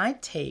 when I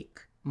take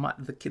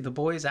the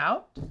boys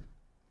out,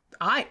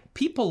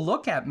 people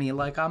look at me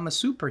like I'm a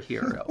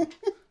superhero.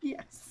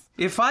 Yes.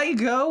 If I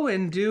go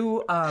and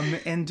do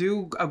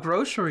a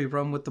grocery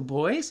run with the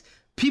boys,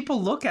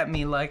 people look at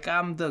me like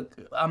I'm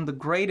the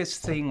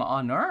greatest thing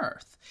on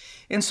earth.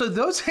 And so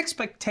those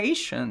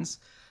expectations,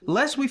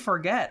 lest we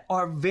forget,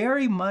 are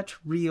very much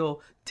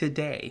real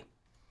today.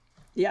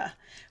 Yeah.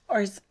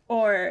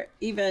 Or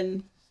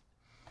even,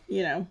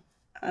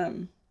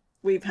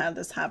 we've had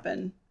this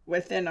happen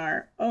within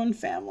our own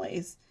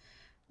families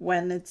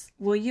when it's,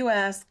 will you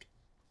ask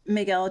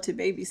Miguel to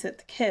babysit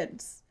the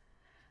kids?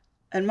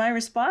 And my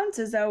response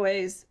is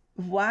always,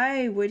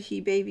 why would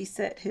he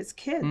babysit his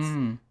kids?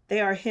 Mm.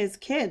 They are his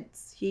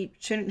kids. He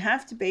shouldn't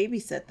have to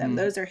babysit them. Mm.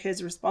 Those are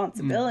his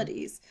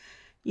responsibilities.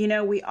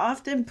 Mm. We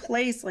often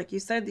place, like you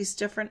said, these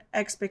different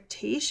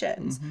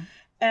expectations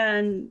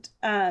and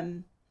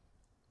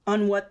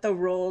on what the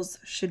roles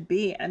should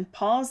be. And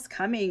Paul's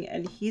coming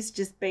and he's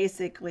just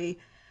basically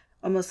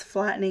almost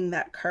flattening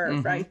that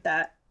curve, right?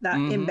 That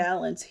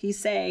imbalance. He's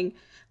saying,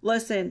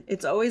 listen,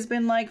 it's always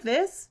been like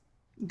this.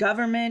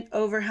 Government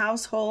over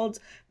households,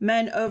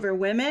 men over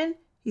women.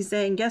 He's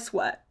saying, guess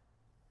what?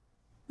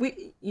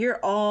 You're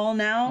all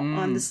now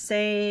on the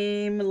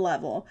same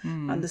level,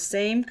 on the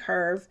same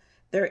curve.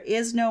 There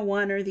is no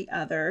one or the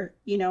other.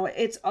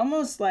 It's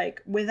almost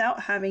like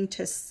without having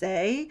to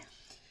say,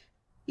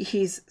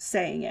 he's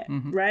saying it,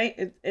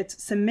 right?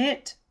 It's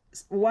submit,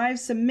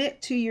 wives,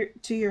 submit to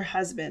your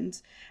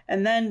husbands.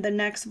 And then the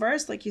next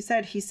verse, like you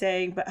said, he's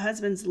saying, but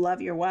husbands,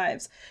 love your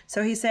wives.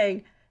 So he's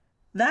saying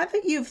that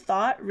you've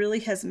thought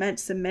really has meant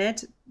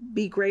submit,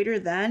 be greater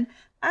than,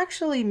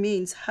 actually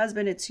means,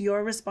 husband, it's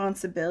your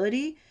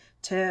responsibility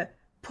to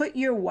put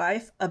your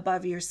wife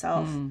above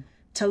yourself,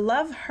 to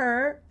love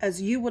her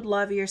as you would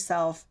love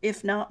yourself,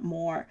 if not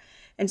more.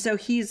 And so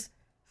he's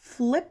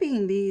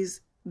flipping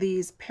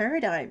these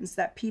paradigms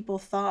that people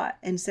thought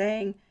and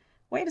saying,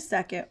 wait a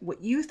second,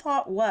 what you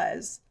thought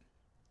was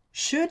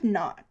should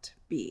not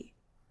be,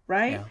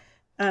 right?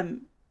 Yeah.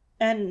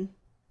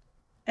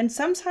 And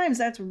sometimes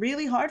that's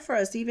really hard for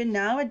us, even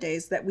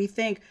nowadays, that we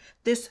think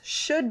this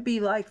should be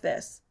like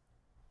this,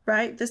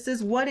 right? This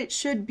is what it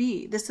should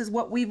be. This is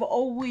what we've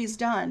always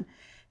done.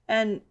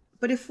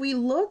 But if we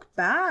look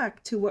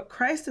back to what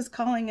Christ is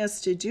calling us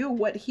to do,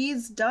 what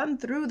he's done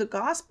through the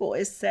gospel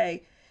is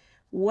say,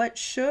 what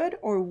should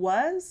or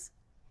was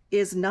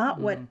is not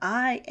what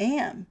I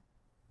am.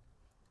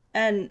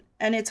 And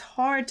it's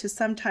hard to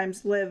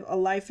sometimes live a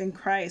life in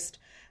Christ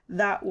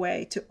that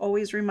way, to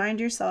always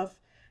remind yourself,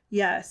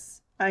 yes,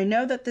 I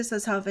know that this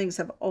is how things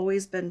have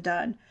always been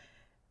done,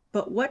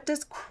 but what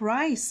does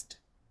Christ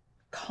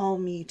call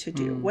me to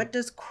do? What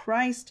does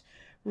Christ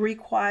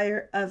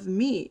require of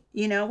me?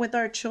 With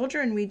our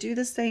children, we do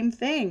the same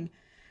thing.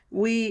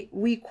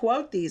 We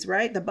quote these,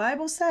 right? The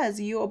Bible says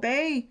you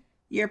obey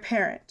your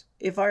parent.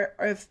 If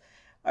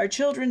our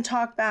children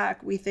talk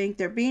back, we think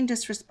they're being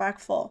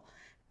disrespectful.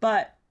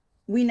 But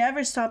we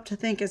never stop to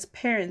think as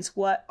parents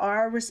what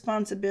our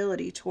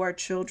responsibility to our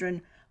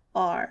children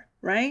are,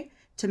 right?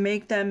 To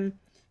make them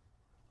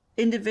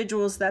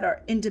individuals that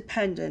are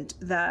independent,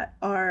 that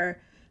are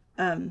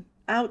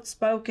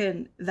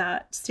outspoken,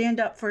 that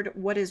stand up for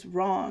what is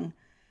wrong.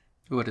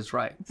 What is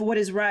right. For what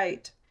is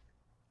right.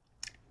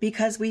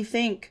 Because we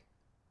think,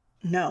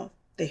 no,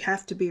 they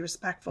have to be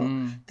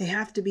respectful. They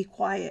have to be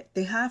quiet.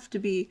 They have to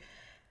be.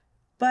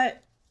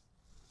 But,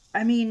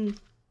 I mean,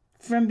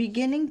 from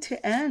beginning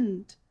to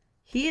end,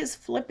 he is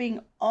flipping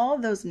all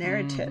those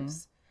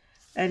narratives.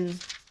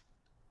 And,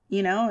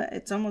 you know,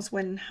 it's almost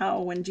when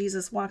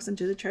Jesus walks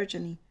into the church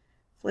and he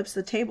flips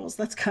the tables.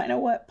 That's kind of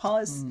what Paul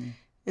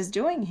is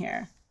doing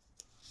here.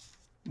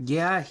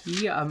 Yeah,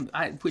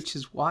 which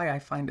is why I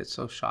find it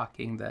so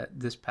shocking that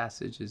this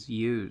passage is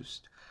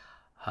used,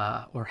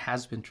 or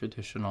has been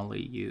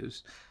traditionally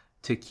used,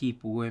 to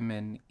keep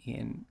women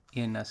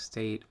in a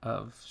state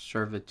of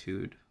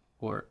servitude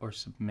or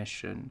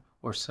submission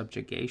or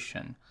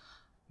subjugation,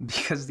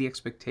 because the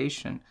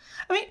expectation.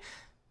 I mean,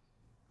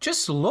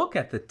 just look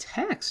at the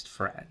text,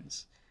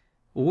 friends.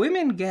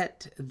 Women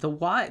get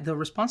the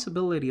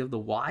responsibility of the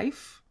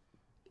wife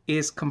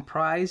is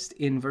comprised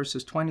in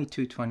verses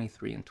 22,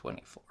 23, and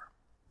 24.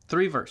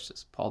 3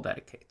 verses Paul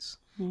dedicates.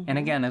 And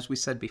again, as we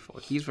said before,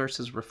 these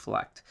verses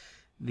reflect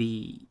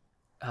the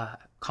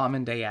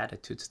common day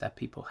attitudes that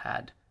people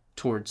had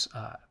towards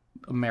a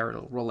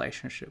marital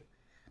relationship.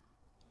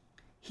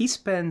 He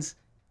spends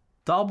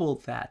double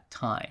that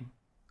time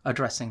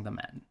addressing the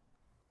men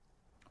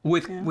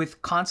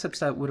with concepts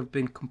that would have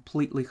been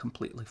completely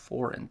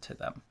foreign to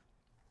them.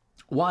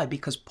 Why?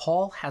 Because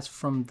Paul has,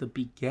 from the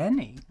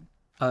beginning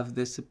of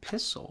this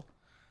epistle,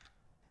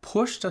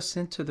 pushed us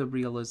into the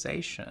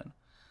realization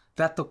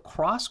that the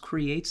cross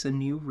creates a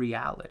new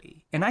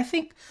reality. And I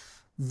think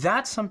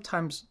that's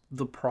sometimes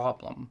the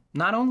problem,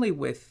 not only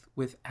with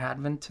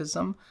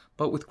Adventism,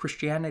 but with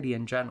Christianity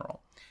in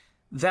general,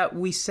 that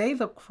we say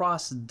the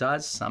cross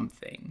does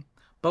something,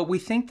 but we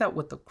think that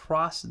what the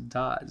cross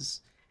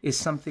does is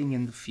something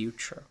in the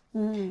future.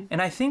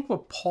 And I think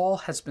what Paul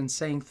has been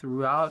saying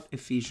throughout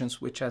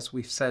Ephesians, which, as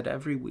we've said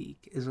every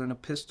week, is an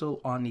epistle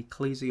on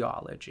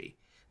ecclesiology.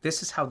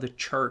 This is how the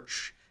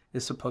church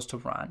is supposed to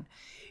run,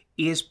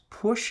 is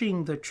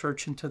pushing the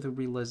church into the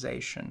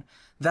realization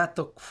that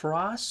the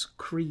cross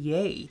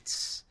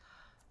creates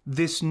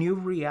this new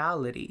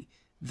reality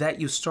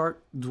that you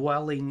start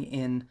dwelling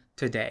in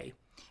today.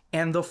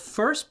 And the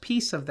first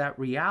piece of that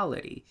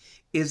reality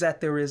is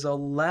that there is a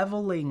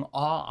leveling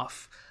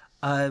off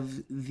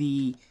of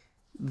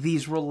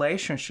these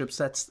relationships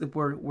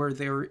where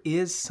there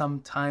is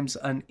sometimes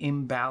an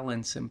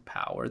imbalance in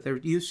power. There,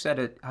 you said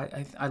it,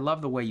 I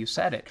love the way you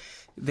said it.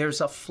 There's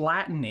a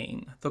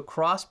flattening. The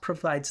cross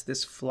provides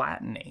this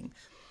flattening.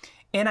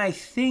 And I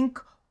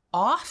think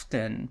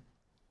often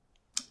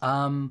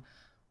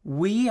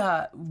we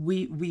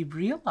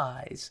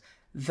realize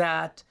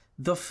that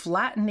the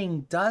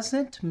flattening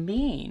doesn't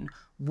mean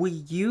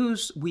we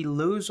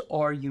lose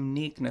our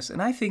uniqueness.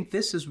 And I think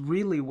this is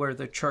really where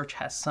the church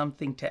has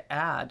something to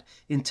add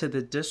into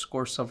the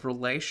discourse of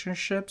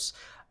relationships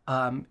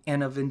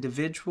and of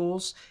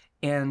individuals,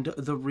 and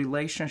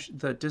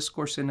the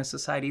discourse in a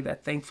society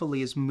that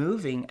thankfully is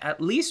moving, at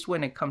least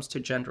when it comes to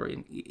gender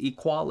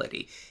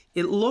equality.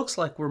 It looks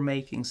like we're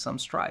making some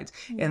strides.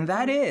 And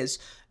that is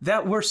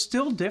that we're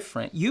still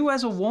different. You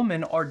as a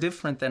woman are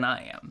different than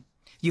I am.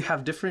 You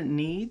have different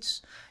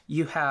needs.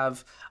 You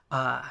have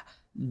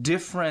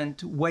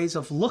different ways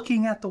of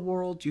looking at the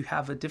world. You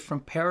have a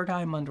different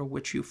paradigm under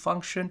which you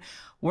function.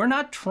 We're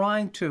not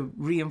trying to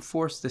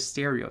reinforce the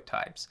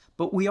stereotypes,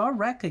 but we are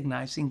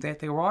recognizing that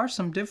there are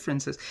some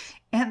differences.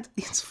 And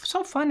it's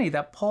so funny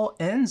that Paul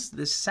ends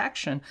this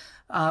section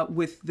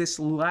with this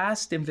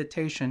last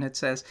invitation. It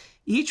says,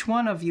 each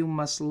one of you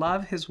must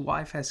love his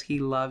wife as he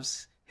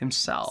loves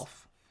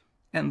himself,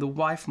 and the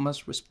wife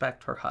must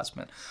respect her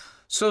husband.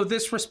 So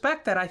this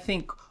respect that I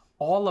think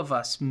all of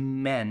us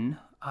men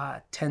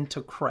tend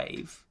to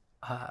crave,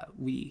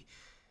 we,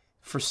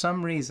 for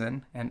some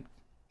reason, and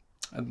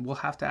we'll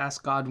have to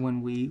ask God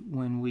when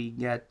we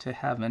get to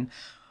heaven,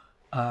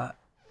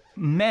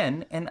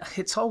 men, and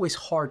it's always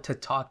hard to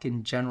talk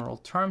in general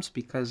terms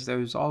because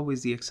there's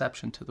always the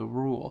exception to the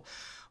rule,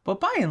 but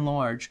by and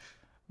large,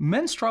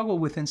 men struggle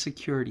with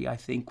insecurity, I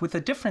think, with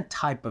a different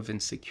type of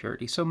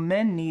insecurity. So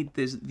men need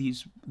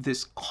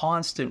this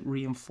constant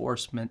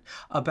reinforcement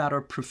about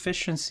our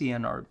proficiency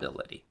and our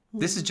ability.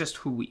 This is just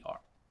who we are.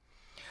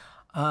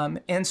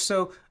 And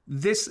so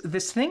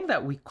this thing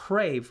that we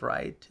crave,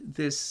 right,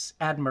 this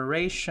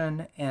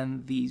admiration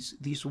and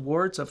these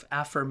words of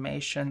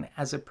affirmation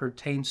as it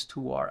pertains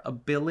to our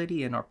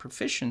ability and our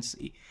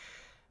proficiency,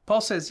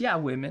 Paul says, yeah,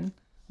 women,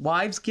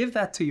 wives, give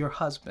that to your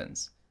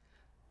husbands.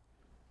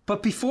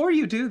 But before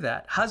you do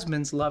that,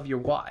 husbands, love your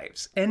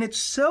wives. And it's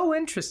so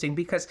interesting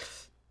because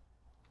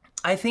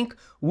I think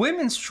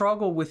women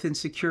struggle with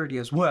insecurity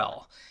as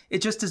well.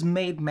 It just is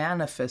made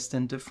manifest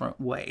in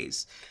different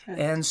ways. Right.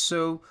 And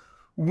so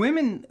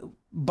women,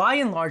 by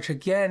and large,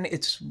 again,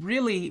 it's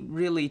really,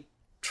 really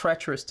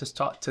treacherous to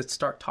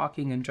start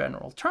talking in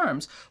general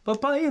terms.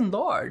 But by and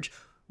large,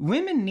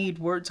 women need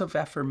words of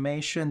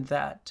affirmation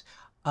that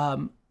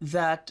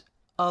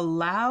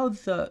allow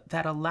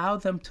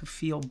them to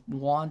feel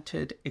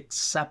wanted,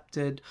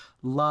 accepted,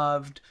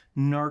 loved,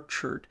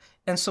 nurtured.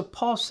 And so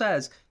Paul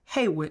says,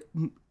 hey,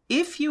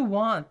 if you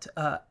want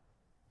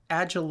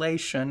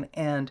adulation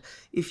and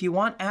if you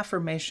want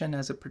affirmation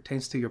as it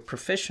pertains to your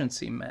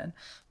proficiency, men,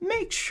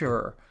 make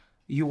sure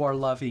you are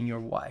loving your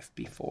wife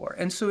before.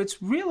 And so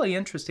it's really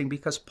interesting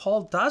because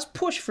Paul does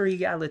push for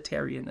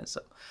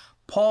egalitarianism.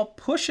 Paul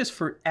pushes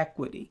for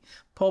equity.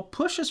 Paul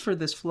pushes for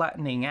this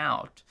flattening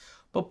out.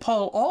 But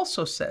Paul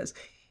also says,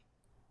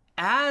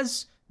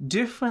 as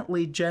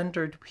differently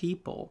gendered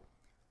people,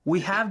 we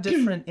have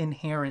different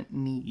inherent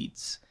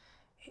needs.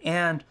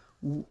 And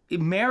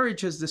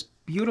marriage is this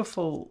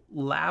beautiful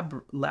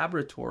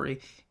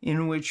laboratory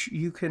in which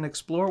you can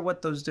explore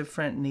what those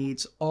different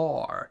needs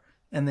are,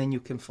 and then you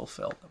can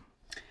fulfill them.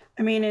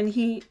 I mean, and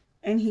he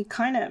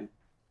kind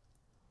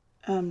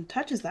of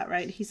touches that,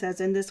 right? He says,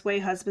 in this way,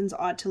 husbands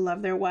ought to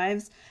love their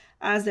wives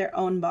as their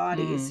own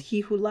bodies.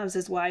 He who loves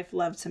his wife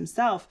loves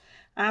himself.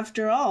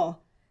 After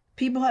all,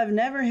 people have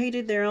never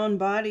hated their own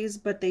bodies,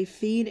 but they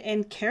feed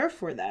and care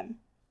for them,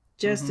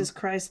 just as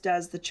Christ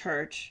does the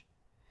church.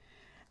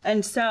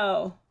 And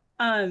so,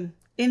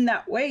 in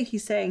that way,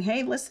 he's saying,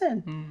 hey,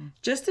 listen,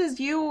 just as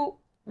you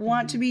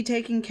want to be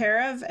taken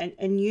care of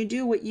and you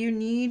do what you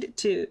need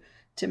to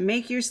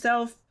make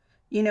yourself,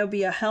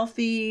 be a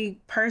healthy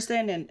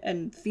person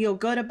and feel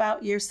good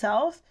about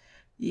yourself,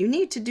 you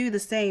need to do the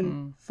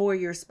same for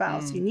your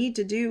spouse. You need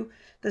to do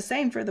the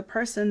same for the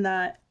person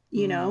that,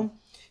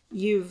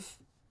 you've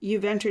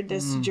entered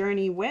this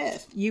journey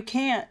with. You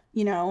can't,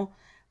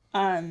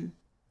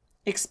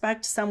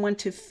 expect someone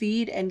to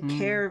feed and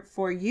care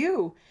for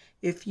you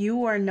if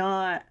you are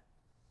not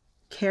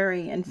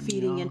caring and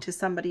feeding into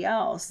somebody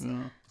else.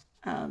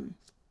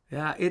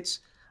 It's,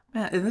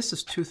 man, and this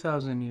is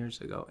 2,000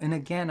 years ago. And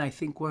again, I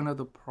think one of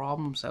the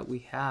problems that we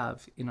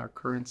have in our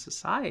current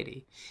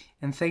society,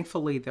 and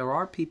thankfully there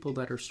are people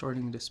that are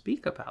starting to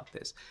speak about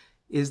this,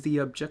 is the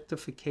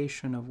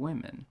objectification of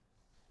women.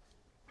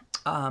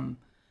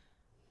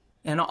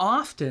 And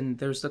often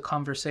there's the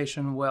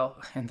conversation,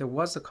 and there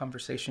was the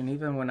conversation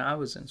even when I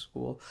was in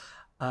school,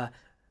 the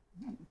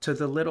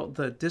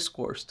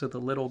discourse to the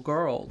little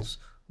girls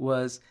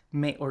was,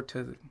 or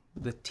to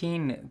the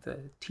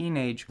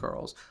teenage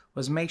girls,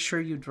 was make sure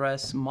you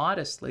dress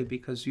modestly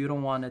because you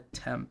don't want to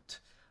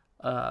tempt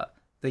the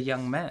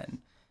young men.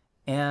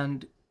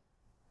 And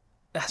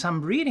as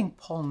I'm reading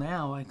Paul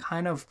now, I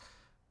kind of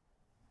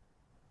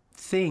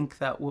think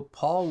that what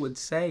Paul would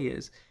say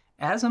is,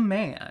 as a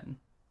man,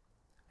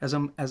 as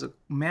a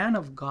man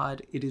of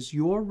God, it is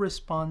your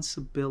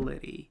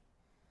responsibility.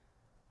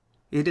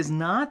 It is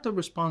not the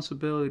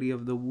responsibility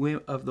of the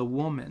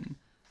woman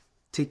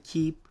to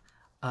keep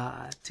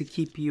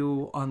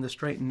you on the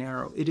straight and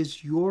narrow. It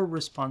is your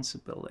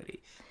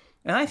responsibility.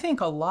 And I think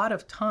a lot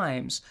of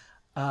times,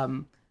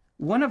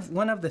 one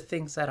of the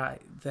things that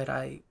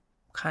I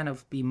kind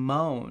of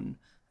bemoan,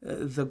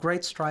 the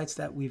great strides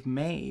that we've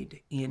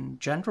made in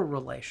gender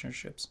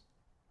relationships,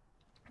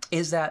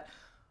 is that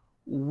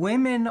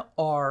women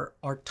are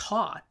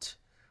taught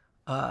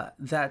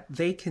that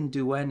they can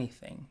do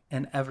anything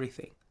and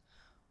everything.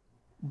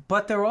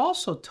 But they're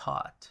also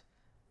taught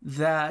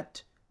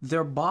that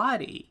their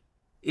body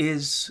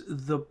is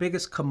the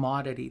biggest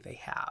commodity they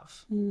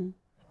have.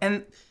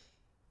 And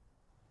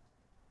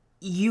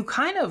you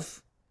kind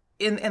of,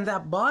 and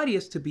that body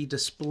is to be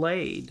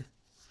displayed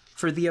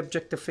for the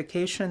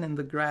objectification and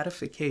the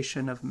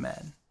gratification of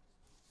men.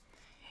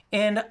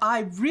 And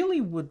I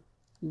really would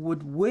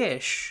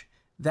wish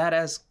that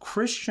as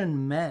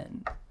Christian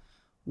men,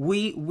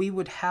 we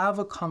would have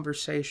a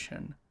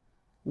conversation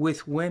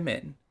with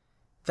women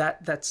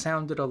that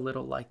sounded a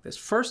little like this.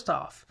 First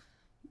off,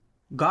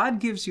 God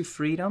gives you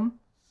freedom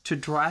to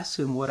dress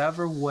in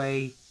whatever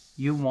way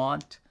you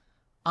want.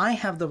 I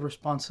have the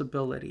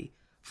responsibility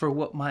for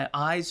what my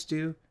eyes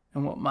do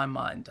and what my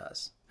mind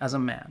does as a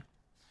man.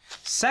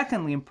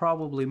 Secondly, and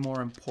probably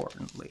more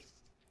importantly,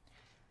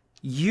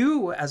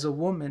 you as a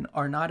woman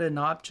are not an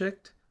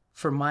object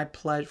for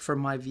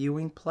my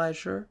viewing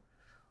pleasure.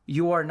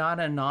 You are not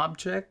an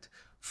object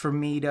for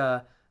me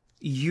to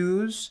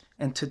use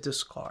and to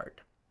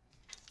discard.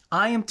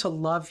 I am to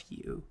love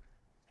you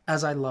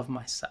as I love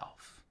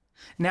myself.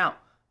 Now,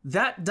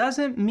 that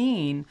doesn't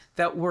mean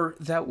that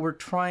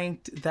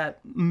that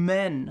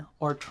men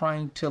are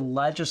trying to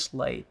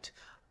legislate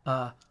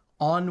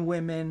on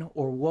women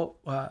or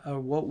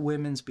what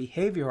women's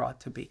behavior ought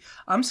to be.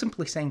 I'm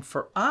simply saying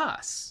for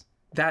us,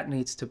 that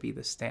needs to be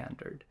the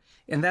standard.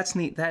 And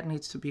that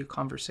needs to be a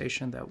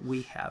conversation that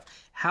we have.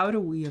 How do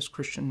we as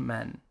Christian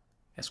men,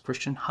 as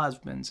Christian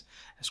husbands,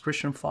 as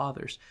Christian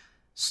fathers,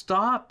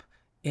 stop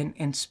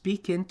and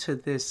speak into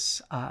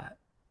this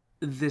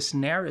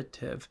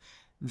narrative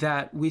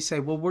that we say,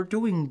 well, we're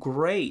doing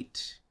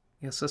great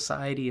in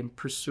society in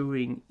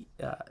pursuing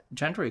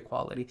gender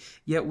equality,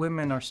 yet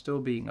women are still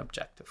being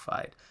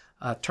objectified.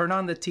 Turn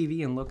on the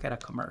TV and look at a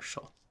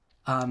commercial.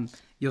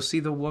 You'll see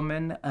the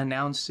woman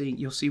announcing,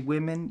 you'll see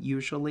women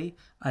usually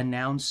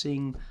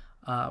announcing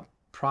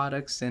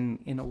products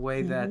in a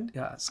way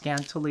that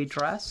scantily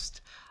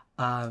dressed.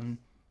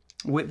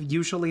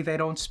 Usually they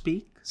don't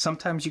speak.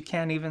 Sometimes you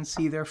can't even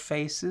see their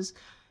faces.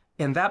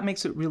 And that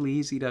makes it really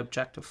easy to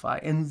objectify.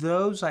 And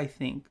those, I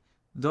think,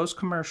 those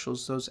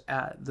commercials, those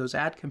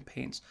ad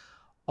campaigns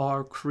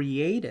are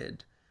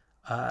created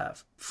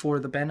for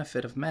the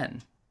benefit of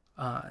men.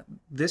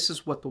 This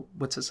is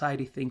what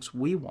society thinks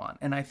we want.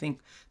 And I think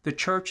the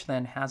church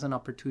then has an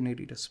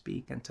opportunity to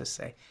speak and to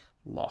say,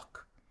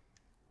 look,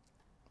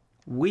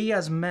 we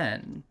as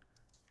men,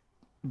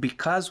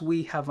 because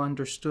we have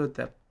understood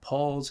that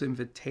Paul's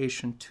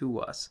invitation to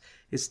us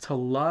is to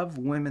love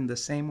women the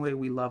same way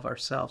we love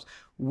ourselves,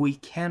 we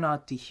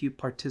cannot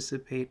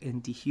participate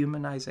in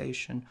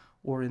dehumanization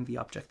or in the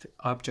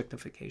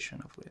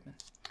objectification of women.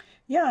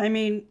 Yeah, I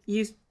mean,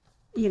 you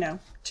know,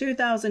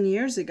 2,000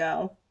 years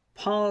ago,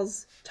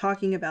 Paul's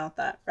talking about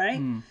that, right?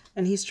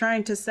 And he's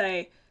trying to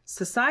say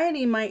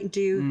society might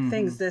do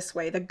things this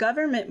way. The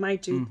government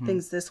might do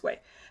things this way.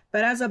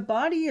 But as a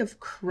body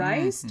of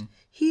Christ,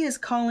 he is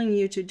calling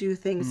you to do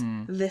things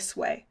this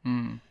way.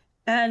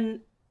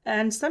 And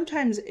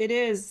sometimes it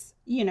is,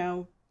 you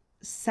know,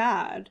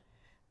 sad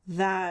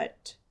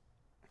that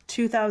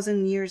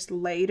 2,000 years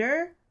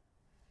later,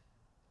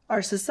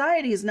 our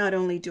society is not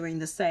only doing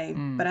the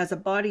same, but as a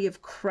body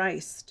of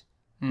Christ,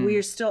 we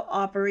are still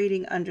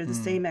operating under the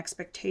same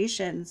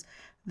expectations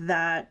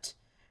that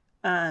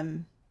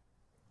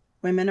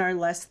women are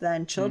less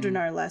than, children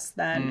are less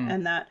than,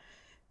 and that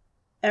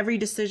every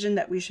decision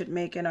that we should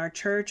make in our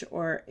church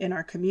or in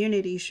our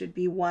community should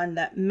be one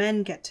that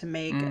men get to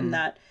make, and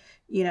that,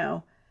 you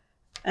know,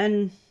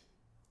 and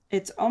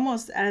it's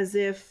almost as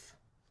if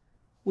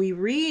we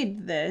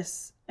read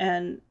this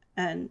and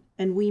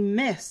we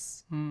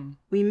miss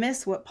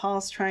what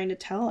Paul's trying to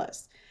tell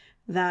us,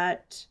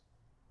 that,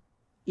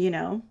 you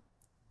know,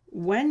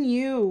 when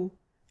you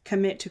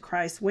commit to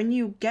Christ, when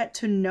you get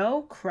to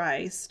know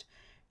Christ,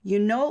 you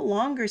no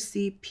longer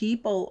see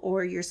people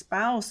or your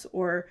spouse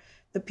or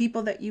the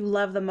people that you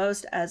love the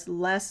most as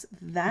less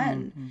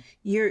than.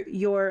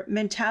 Your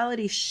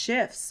mentality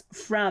shifts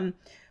from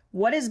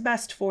what is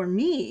best for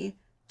me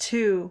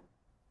to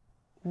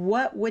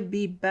what would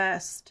be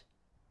best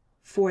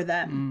for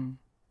them.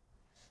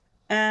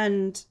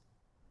 And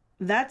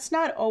that's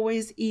not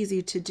always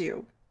easy to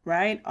do,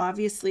 right?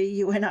 Obviously,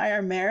 you and I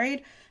are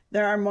married.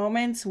 There are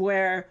moments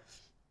where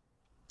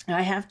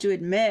I have to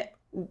admit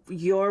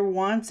your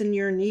wants and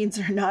your needs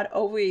are not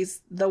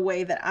always the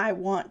way that I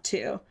want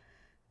to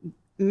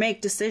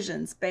make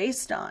decisions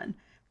based on.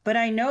 But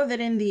I know that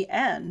in the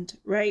end,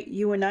 right,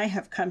 you and I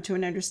have come to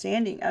an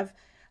understanding of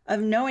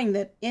knowing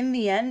that in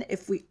the end,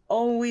 if we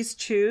always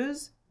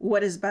choose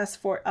what is best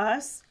for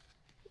us,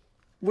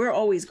 we're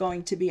always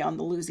going to be on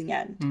the losing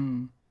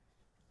end.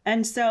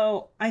 And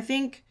so I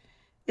think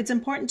it's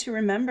important to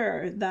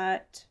remember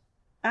that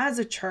as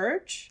a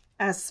church,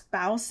 as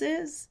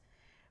spouses,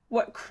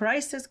 what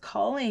Christ is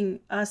calling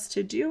us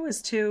to do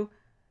is to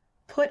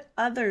put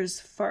others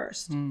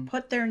first,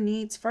 put their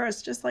needs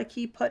first, just like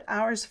he put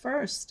ours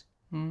first.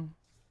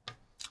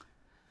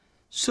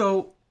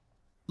 So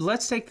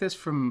let's take this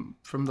from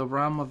the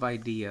realm of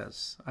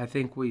ideas. I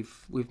think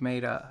we've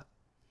made a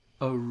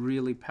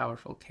really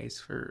powerful case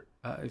for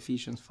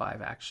Ephesians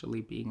 5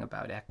 actually being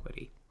about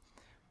equity.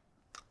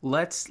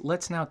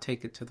 Let's now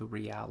take it to the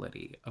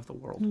reality of the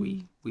world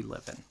we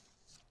live in.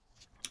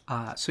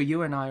 So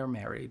you and I are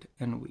married,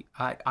 and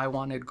I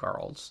wanted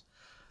girls.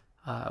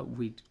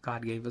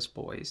 God gave us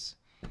boys,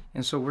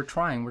 and so we're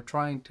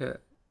trying to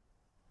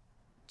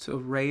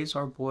raise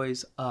our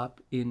boys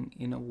up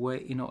in a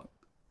way, you know,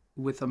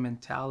 with a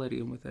mentality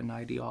and with an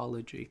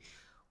ideology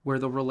where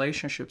the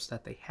relationships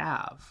that they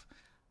have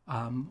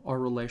are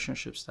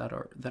relationships that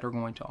are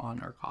going to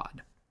honor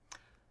God.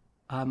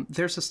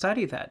 There's a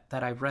study that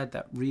I've read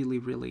that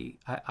really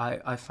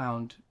I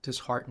found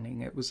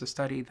disheartening. It was a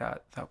study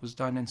that was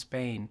done in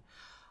Spain.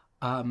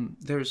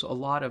 There's a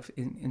lot of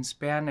in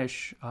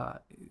Spanish.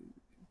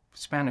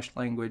 Spanish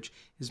language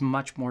is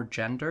much more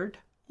gendered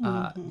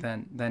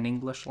than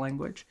English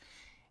language,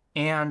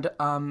 and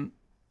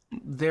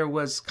there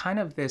was kind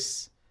of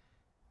this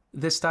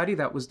study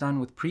that was done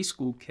with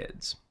preschool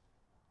kids,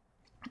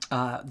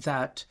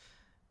 that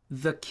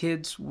the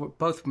kids were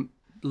both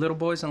little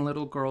boys and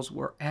little girls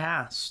were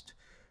asked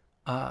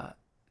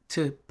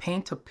to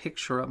paint a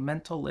picture, a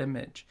mental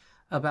image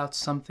about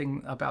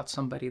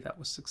somebody that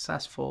was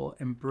successful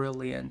and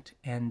brilliant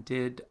and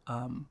did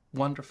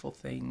wonderful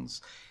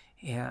things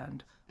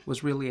and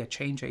was really a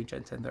change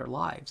agent in their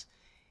lives,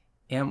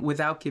 and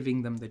without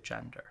giving them the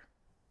gender.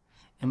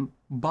 And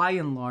by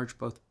and large,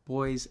 both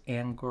boys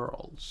and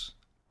girls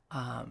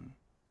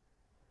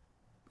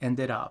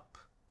ended up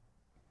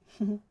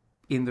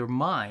in their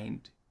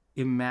mind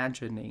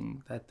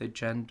imagining that the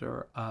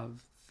gender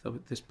of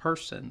this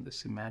person,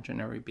 this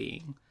imaginary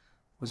being,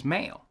 was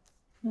male.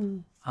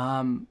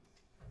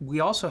 We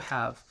also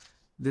have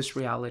this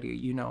reality,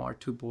 you know, our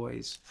two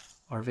boys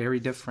are very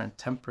different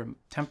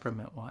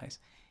temperament-wise.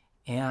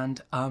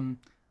 And I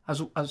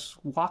was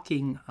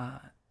walking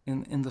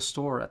in the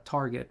store at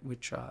Target,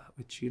 which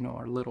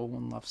our little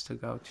one loves to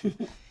go to,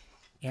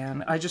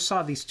 and I just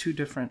saw these two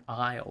different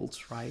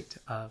aisles, right,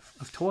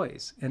 of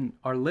toys, and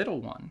our little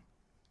one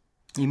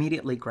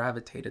immediately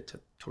gravitated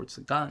towards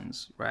the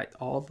guns, right,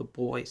 all the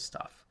boy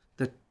stuff,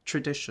 the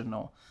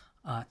traditional,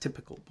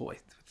 typical boy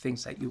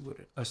things that you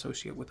would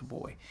associate with a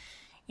boy,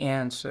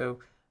 and so.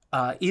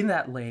 In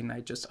that lane,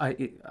 I just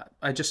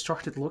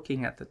started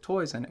looking at the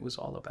toys, and it was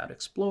all about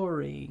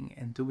exploring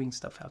and doing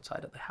stuff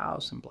outside of the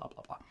house and blah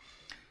blah blah.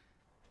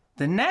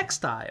 The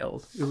next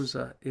aisle, it was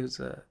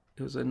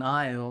an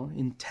aisle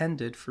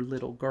intended for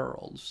little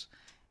girls,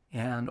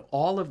 and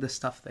all of the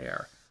stuff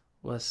there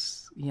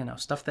was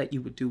stuff that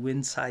you would do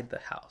inside the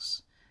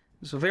house.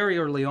 So very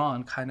early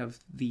on, kind of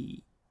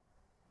the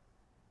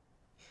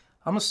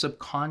almost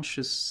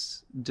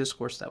subconscious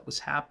discourse that was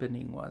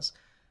happening was.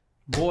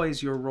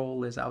 Boys, your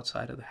role is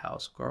outside of the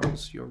house.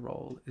 Girls, your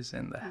role is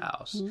in the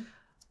house.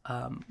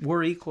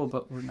 We're equal,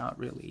 but we're not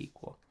really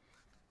equal.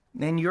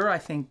 And I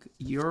think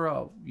you're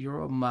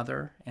a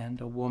mother and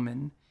a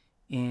woman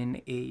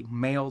in a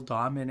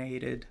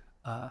male-dominated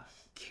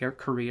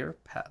career.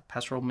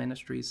 Pastoral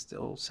ministry is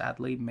still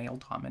sadly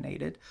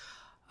male-dominated.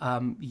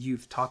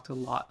 You've talked a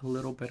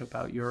little bit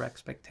about your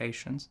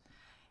expectations.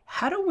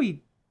 How do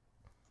we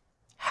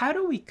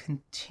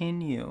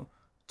continue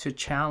to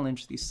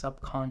challenge these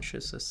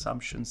subconscious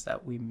assumptions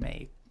that we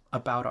make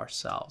about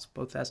ourselves,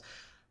 both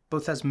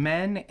as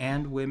men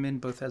and women,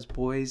 both as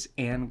boys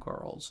and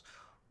girls,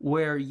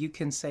 where you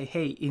can say,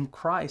 hey, in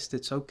Christ,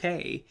 it's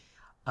okay.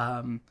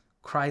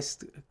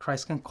 Christ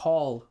can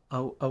call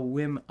a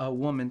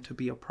woman to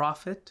be a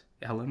prophet,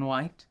 Ellen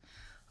White,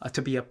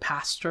 to be a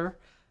pastor,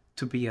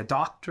 to be a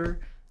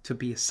doctor, to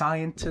be a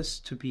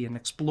scientist, to be an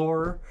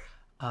explorer.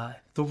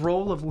 The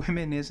role of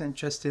women isn't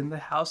just in the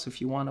house. If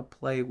you want to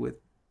play with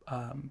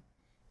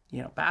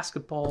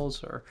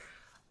basketballs or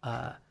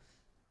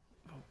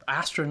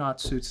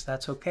astronaut suits,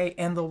 that's okay.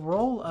 And the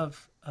role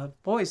of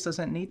boys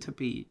doesn't need to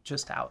be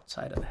just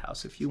outside of the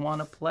house. If you want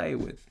to play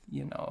with,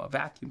 a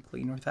vacuum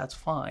cleaner, that's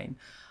fine.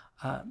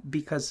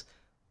 Because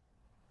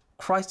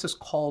Christ has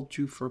called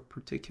you for a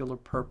particular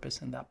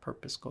purpose, and that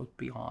purpose goes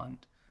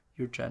beyond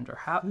your gender.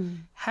 How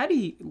do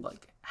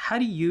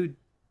you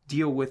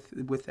deal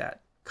with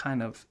that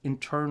kind of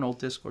internal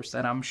discourse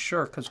that I'm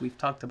sure, because we've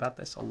talked about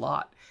this a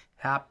lot,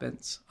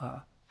 happens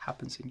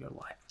in your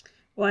life?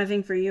 Well, I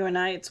think for you and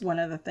I, it's one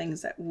of the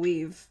things that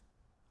we've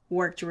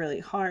worked really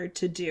hard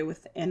to do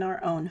within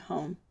our own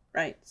home,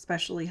 right?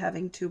 Especially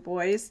having two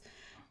boys.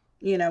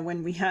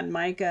 When we had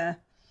Micah,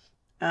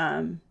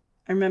 I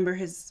remember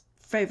his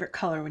favorite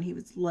color when he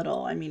was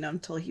little. I mean,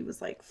 until he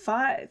was like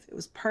 5, it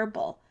was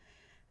purple.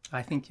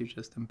 I think you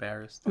just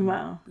embarrassed him.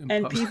 Wow.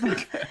 And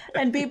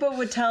people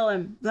would tell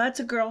him, that's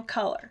a girl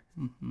color.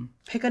 Mm-hmm.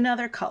 Pick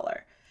another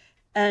color.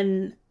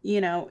 And,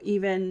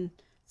 even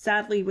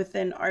sadly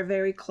within our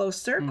very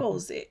close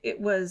circles, mm-hmm. it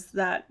was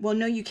that, well,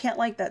 no, you can't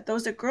like that.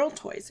 Those are girl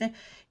toys.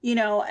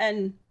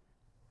 And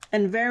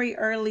very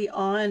early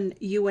on,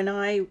 you and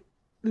I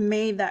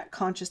made that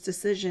conscious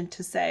decision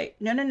to say,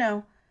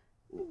 no,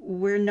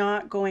 we're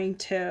not going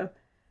to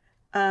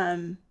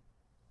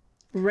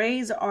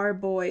raise our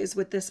boys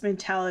with this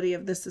mentality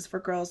of this is for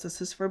girls,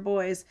 this is for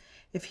boys.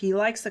 If he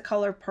likes the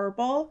color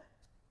purple,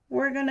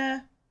 we're going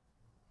to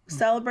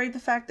celebrate the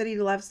fact that he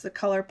loves the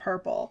color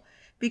purple,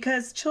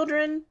 because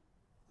children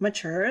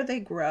mature,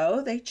 they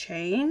grow, they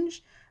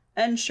change.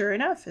 And sure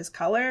enough, his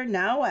color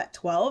now at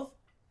 12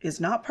 is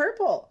not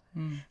purple.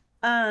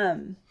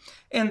 And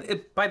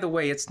by the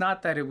way, it's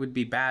not that it would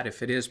be bad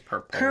if it is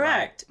purple.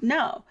 Correct. Right?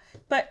 No,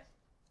 but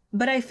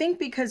I think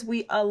because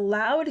we've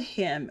allowed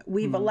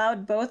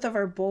both of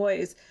our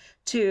boys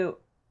to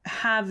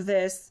have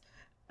this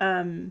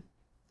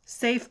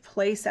safe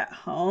place at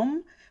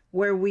home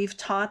where we've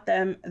taught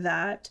them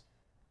that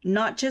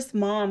not just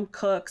mom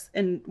cooks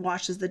and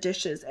washes the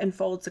dishes and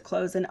folds the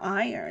clothes and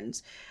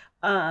irons,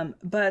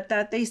 but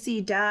that they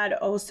see dad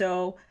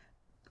also,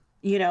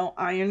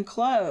 iron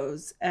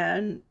clothes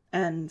and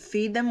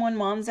feed them when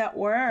mom's at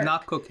work.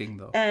 Not cooking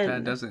though.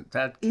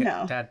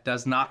 Dad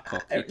does not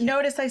cook.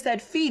 Notice I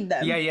said feed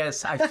them. Yeah,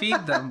 yes, I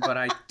feed them, but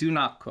I do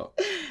not cook.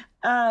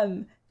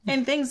 And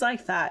things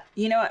like that.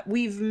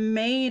 We've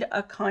made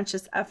a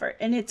conscious effort,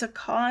 and it's a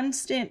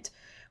constant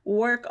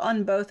work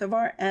on both of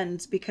our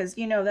ends, because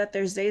that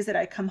there's days that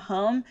I come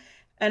home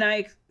and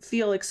I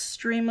feel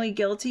extremely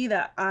guilty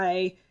that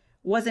I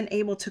wasn't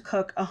able to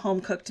cook a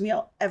home cooked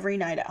meal every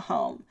night at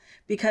home,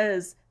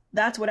 because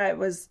that's what I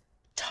was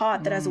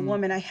taught that as a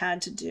woman I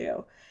had to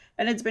do.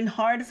 And it's been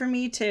hard for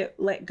me to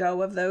let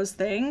go of those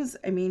things.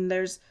 I mean,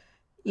 there's,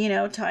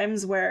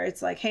 times where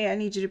it's like, hey, I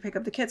need you to pick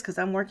up the kids because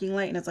I'm working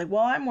late. And it's like,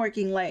 well, I'm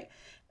working late.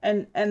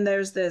 And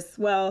there's this,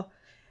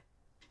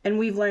 and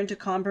we've learned to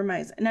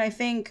compromise. And I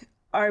think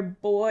our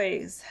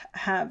boys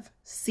have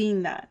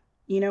seen that.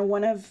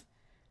 One of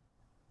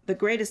the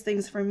greatest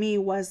things for me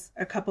was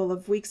a couple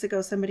of weeks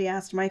ago, somebody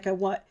asked Micah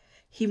what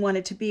he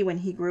wanted to be when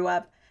he grew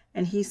up.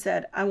 And he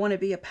said, I want to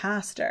be a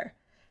pastor.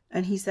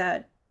 And he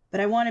said, but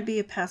I want to be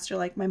a pastor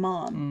like my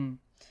mom.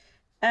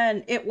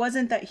 And it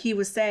wasn't that he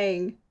was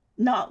saying,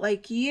 not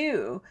like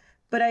you,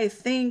 but I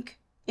think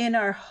in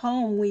our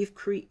home, we've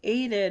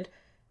created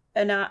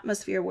an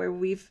atmosphere where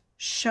we've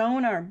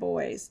shown our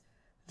boys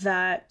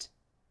that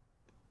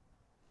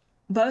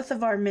both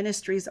of our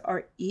ministries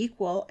are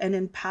equal and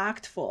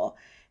impactful,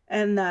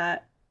 and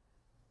that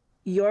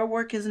your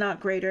work is not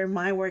greater,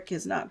 my work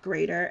is not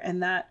greater,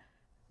 and that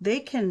they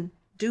can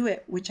do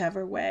it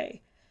whichever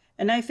way.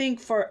 And I think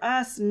for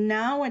us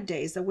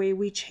nowadays, the way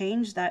we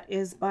change that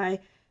is by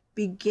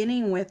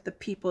beginning with the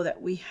people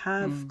that we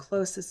have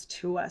closest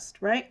to us,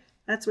 right?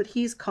 That's what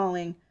he's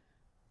calling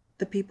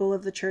the people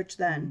of the church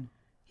then.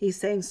 He's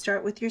saying,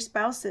 start with your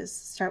spouses,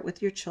 start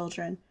with your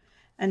children.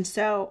 And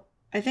so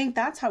I think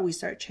that's how we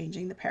start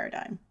changing the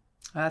paradigm.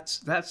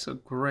 That's a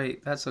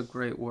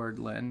great word,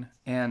 Lynn.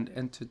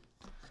 And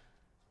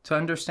to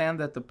understand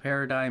that the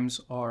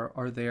paradigms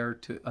are there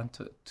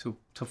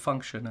to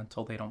function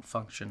until they don't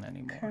function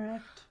anymore.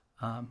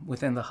 Correct.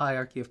 Within the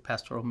hierarchy of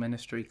pastoral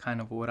ministry,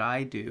 kind of what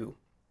I do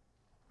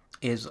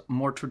is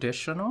more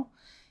traditional,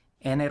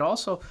 and it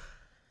also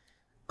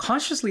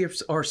consciously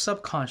or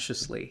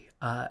subconsciously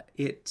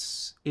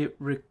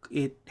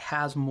it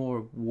has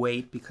more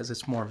weight because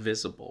it's more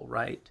visible,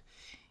 right?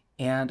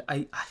 And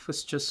I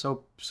was just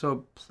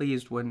so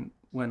pleased when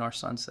our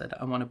son said,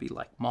 I want to be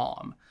like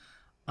mom,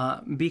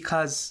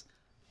 because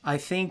I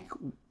think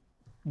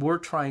we're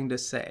trying to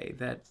say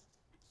that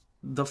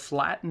the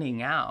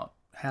flattening out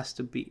has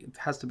to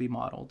be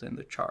modeled in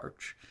the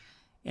church.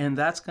 And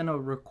that's going to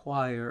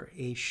require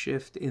a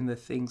shift in the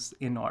things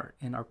in our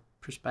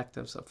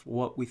perspectives of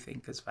what we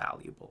think is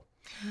valuable.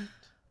 Right.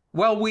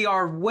 Well, we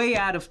are way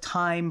out of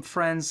time,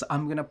 friends.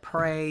 I'm going to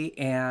pray,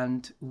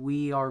 and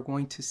we are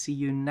going to see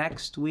you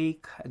next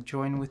week.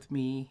 Join with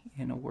me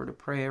in a word of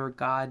prayer.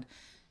 God,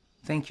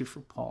 thank you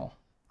for Paul.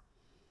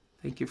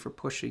 Thank you for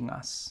pushing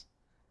us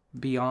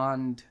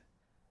beyond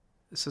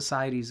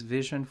society's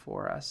vision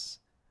for us,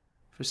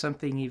 for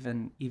something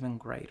even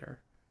greater.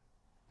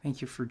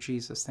 Thank you for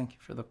Jesus. Thank you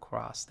for the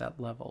cross that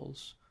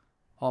levels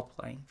all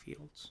playing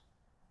fields.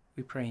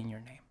 We pray in your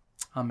name.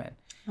 Amen.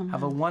 Amen.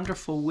 Have a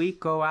wonderful week.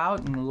 Go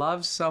out and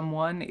love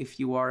someone. If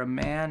you are a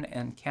man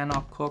and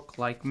cannot cook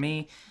like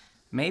me,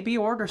 maybe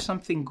order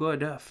something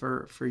good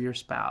for your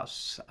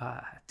spouse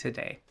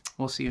today.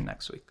 We'll see you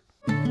next week.